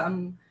like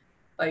some,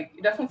 like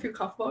you definitely feel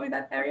comfortable in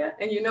that area,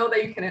 and you know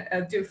that you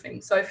can do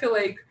things. So I feel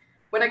like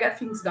when I get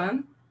things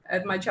done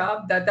at my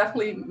job, that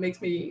definitely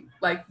makes me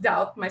like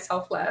doubt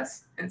myself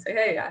less and say,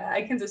 hey,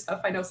 I can do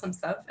stuff, I know some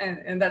stuff,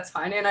 and that's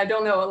fine. And I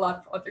don't know a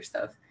lot of other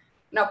stuff.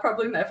 Now,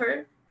 probably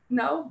never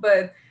know,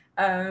 but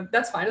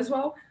that's fine as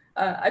well.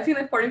 I think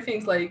the important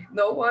things like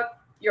know what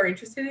you're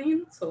interested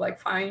in. So like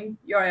find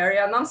your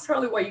area, not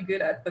necessarily what you're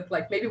good at, but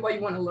like maybe what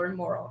you want to learn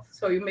more of.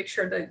 So you make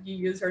sure that you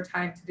use your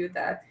time to do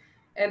that.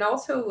 And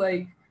also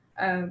like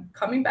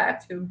coming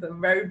back to the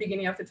very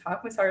beginning of the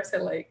talk, when Sara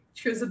said like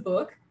choose a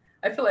book,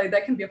 I feel like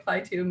that can be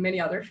applied to many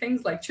other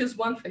things. Like choose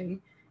one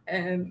thing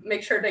and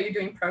make sure that you're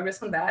doing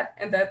progress on that.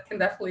 And that can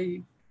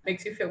definitely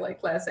makes you feel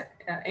like less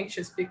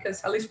anxious,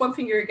 because at least one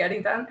thing you're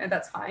getting done, and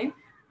that's fine.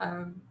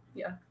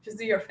 Yeah, just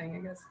do your thing, I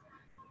guess.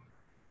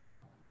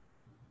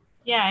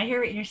 Yeah, I hear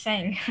what you're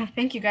saying.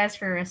 Thank you guys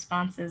for your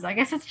responses. I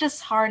guess it's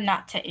just hard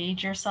not to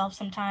age yourself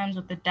sometimes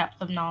with the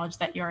depth of knowledge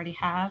that you already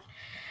have.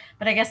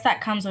 But I guess that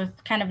comes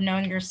with kind of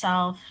knowing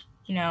yourself,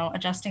 you know,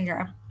 adjusting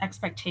your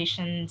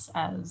expectations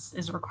as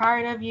is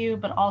required of you,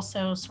 but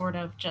also sort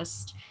of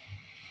just,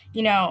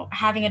 you know,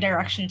 having a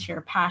direction to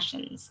your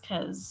passions,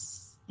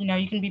 because, you know,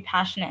 you can be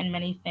passionate in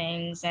many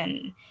things,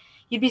 and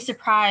you'd be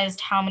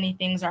surprised how many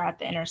things are at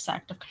the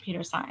intersect of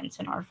computer science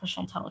and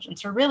artificial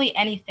intelligence, or really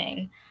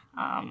anything.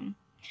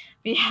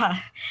 But yeah,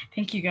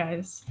 thank you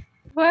guys.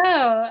 Whoa,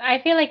 I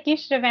feel like you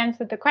should have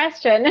answered the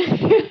question.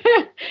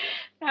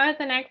 That was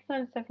an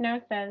excellent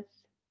hypnosis.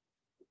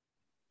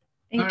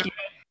 Thank you.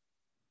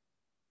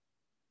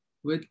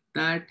 With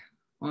that,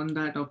 on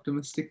that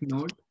optimistic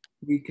note,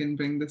 we can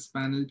bring this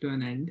panel to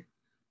an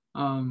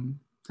end.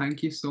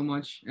 Thank you so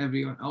much,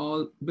 everyone.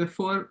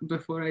 Before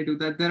I do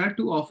that, there are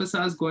 2 office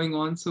hours going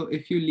on. So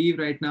if you leave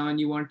right now and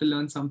you want to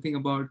learn something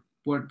about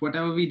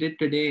whatever we did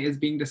today is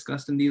being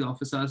discussed in these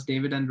office hours,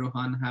 David and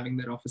Rohan are having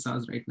their office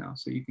hours right now.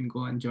 So you can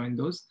go and join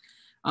those.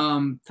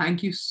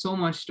 Thank you so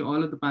much to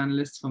all of the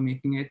panelists for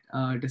making it,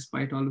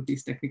 despite all of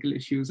these technical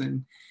issues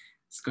and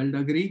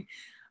skullduggery.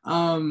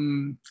 I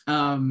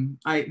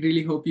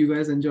really hope you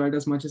guys enjoyed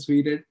as much as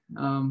we did.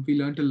 We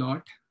learned a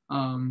lot,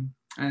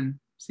 and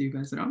see you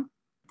guys around.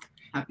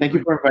 Thank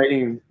you for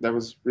inviting. That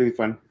was really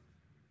fun.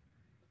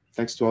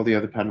 Thanks to all the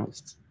other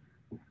panelists.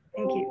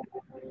 Thank you.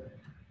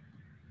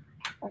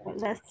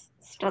 Let's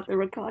start the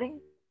recording.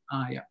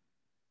 Yeah.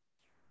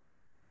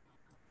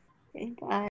 Okay, bye.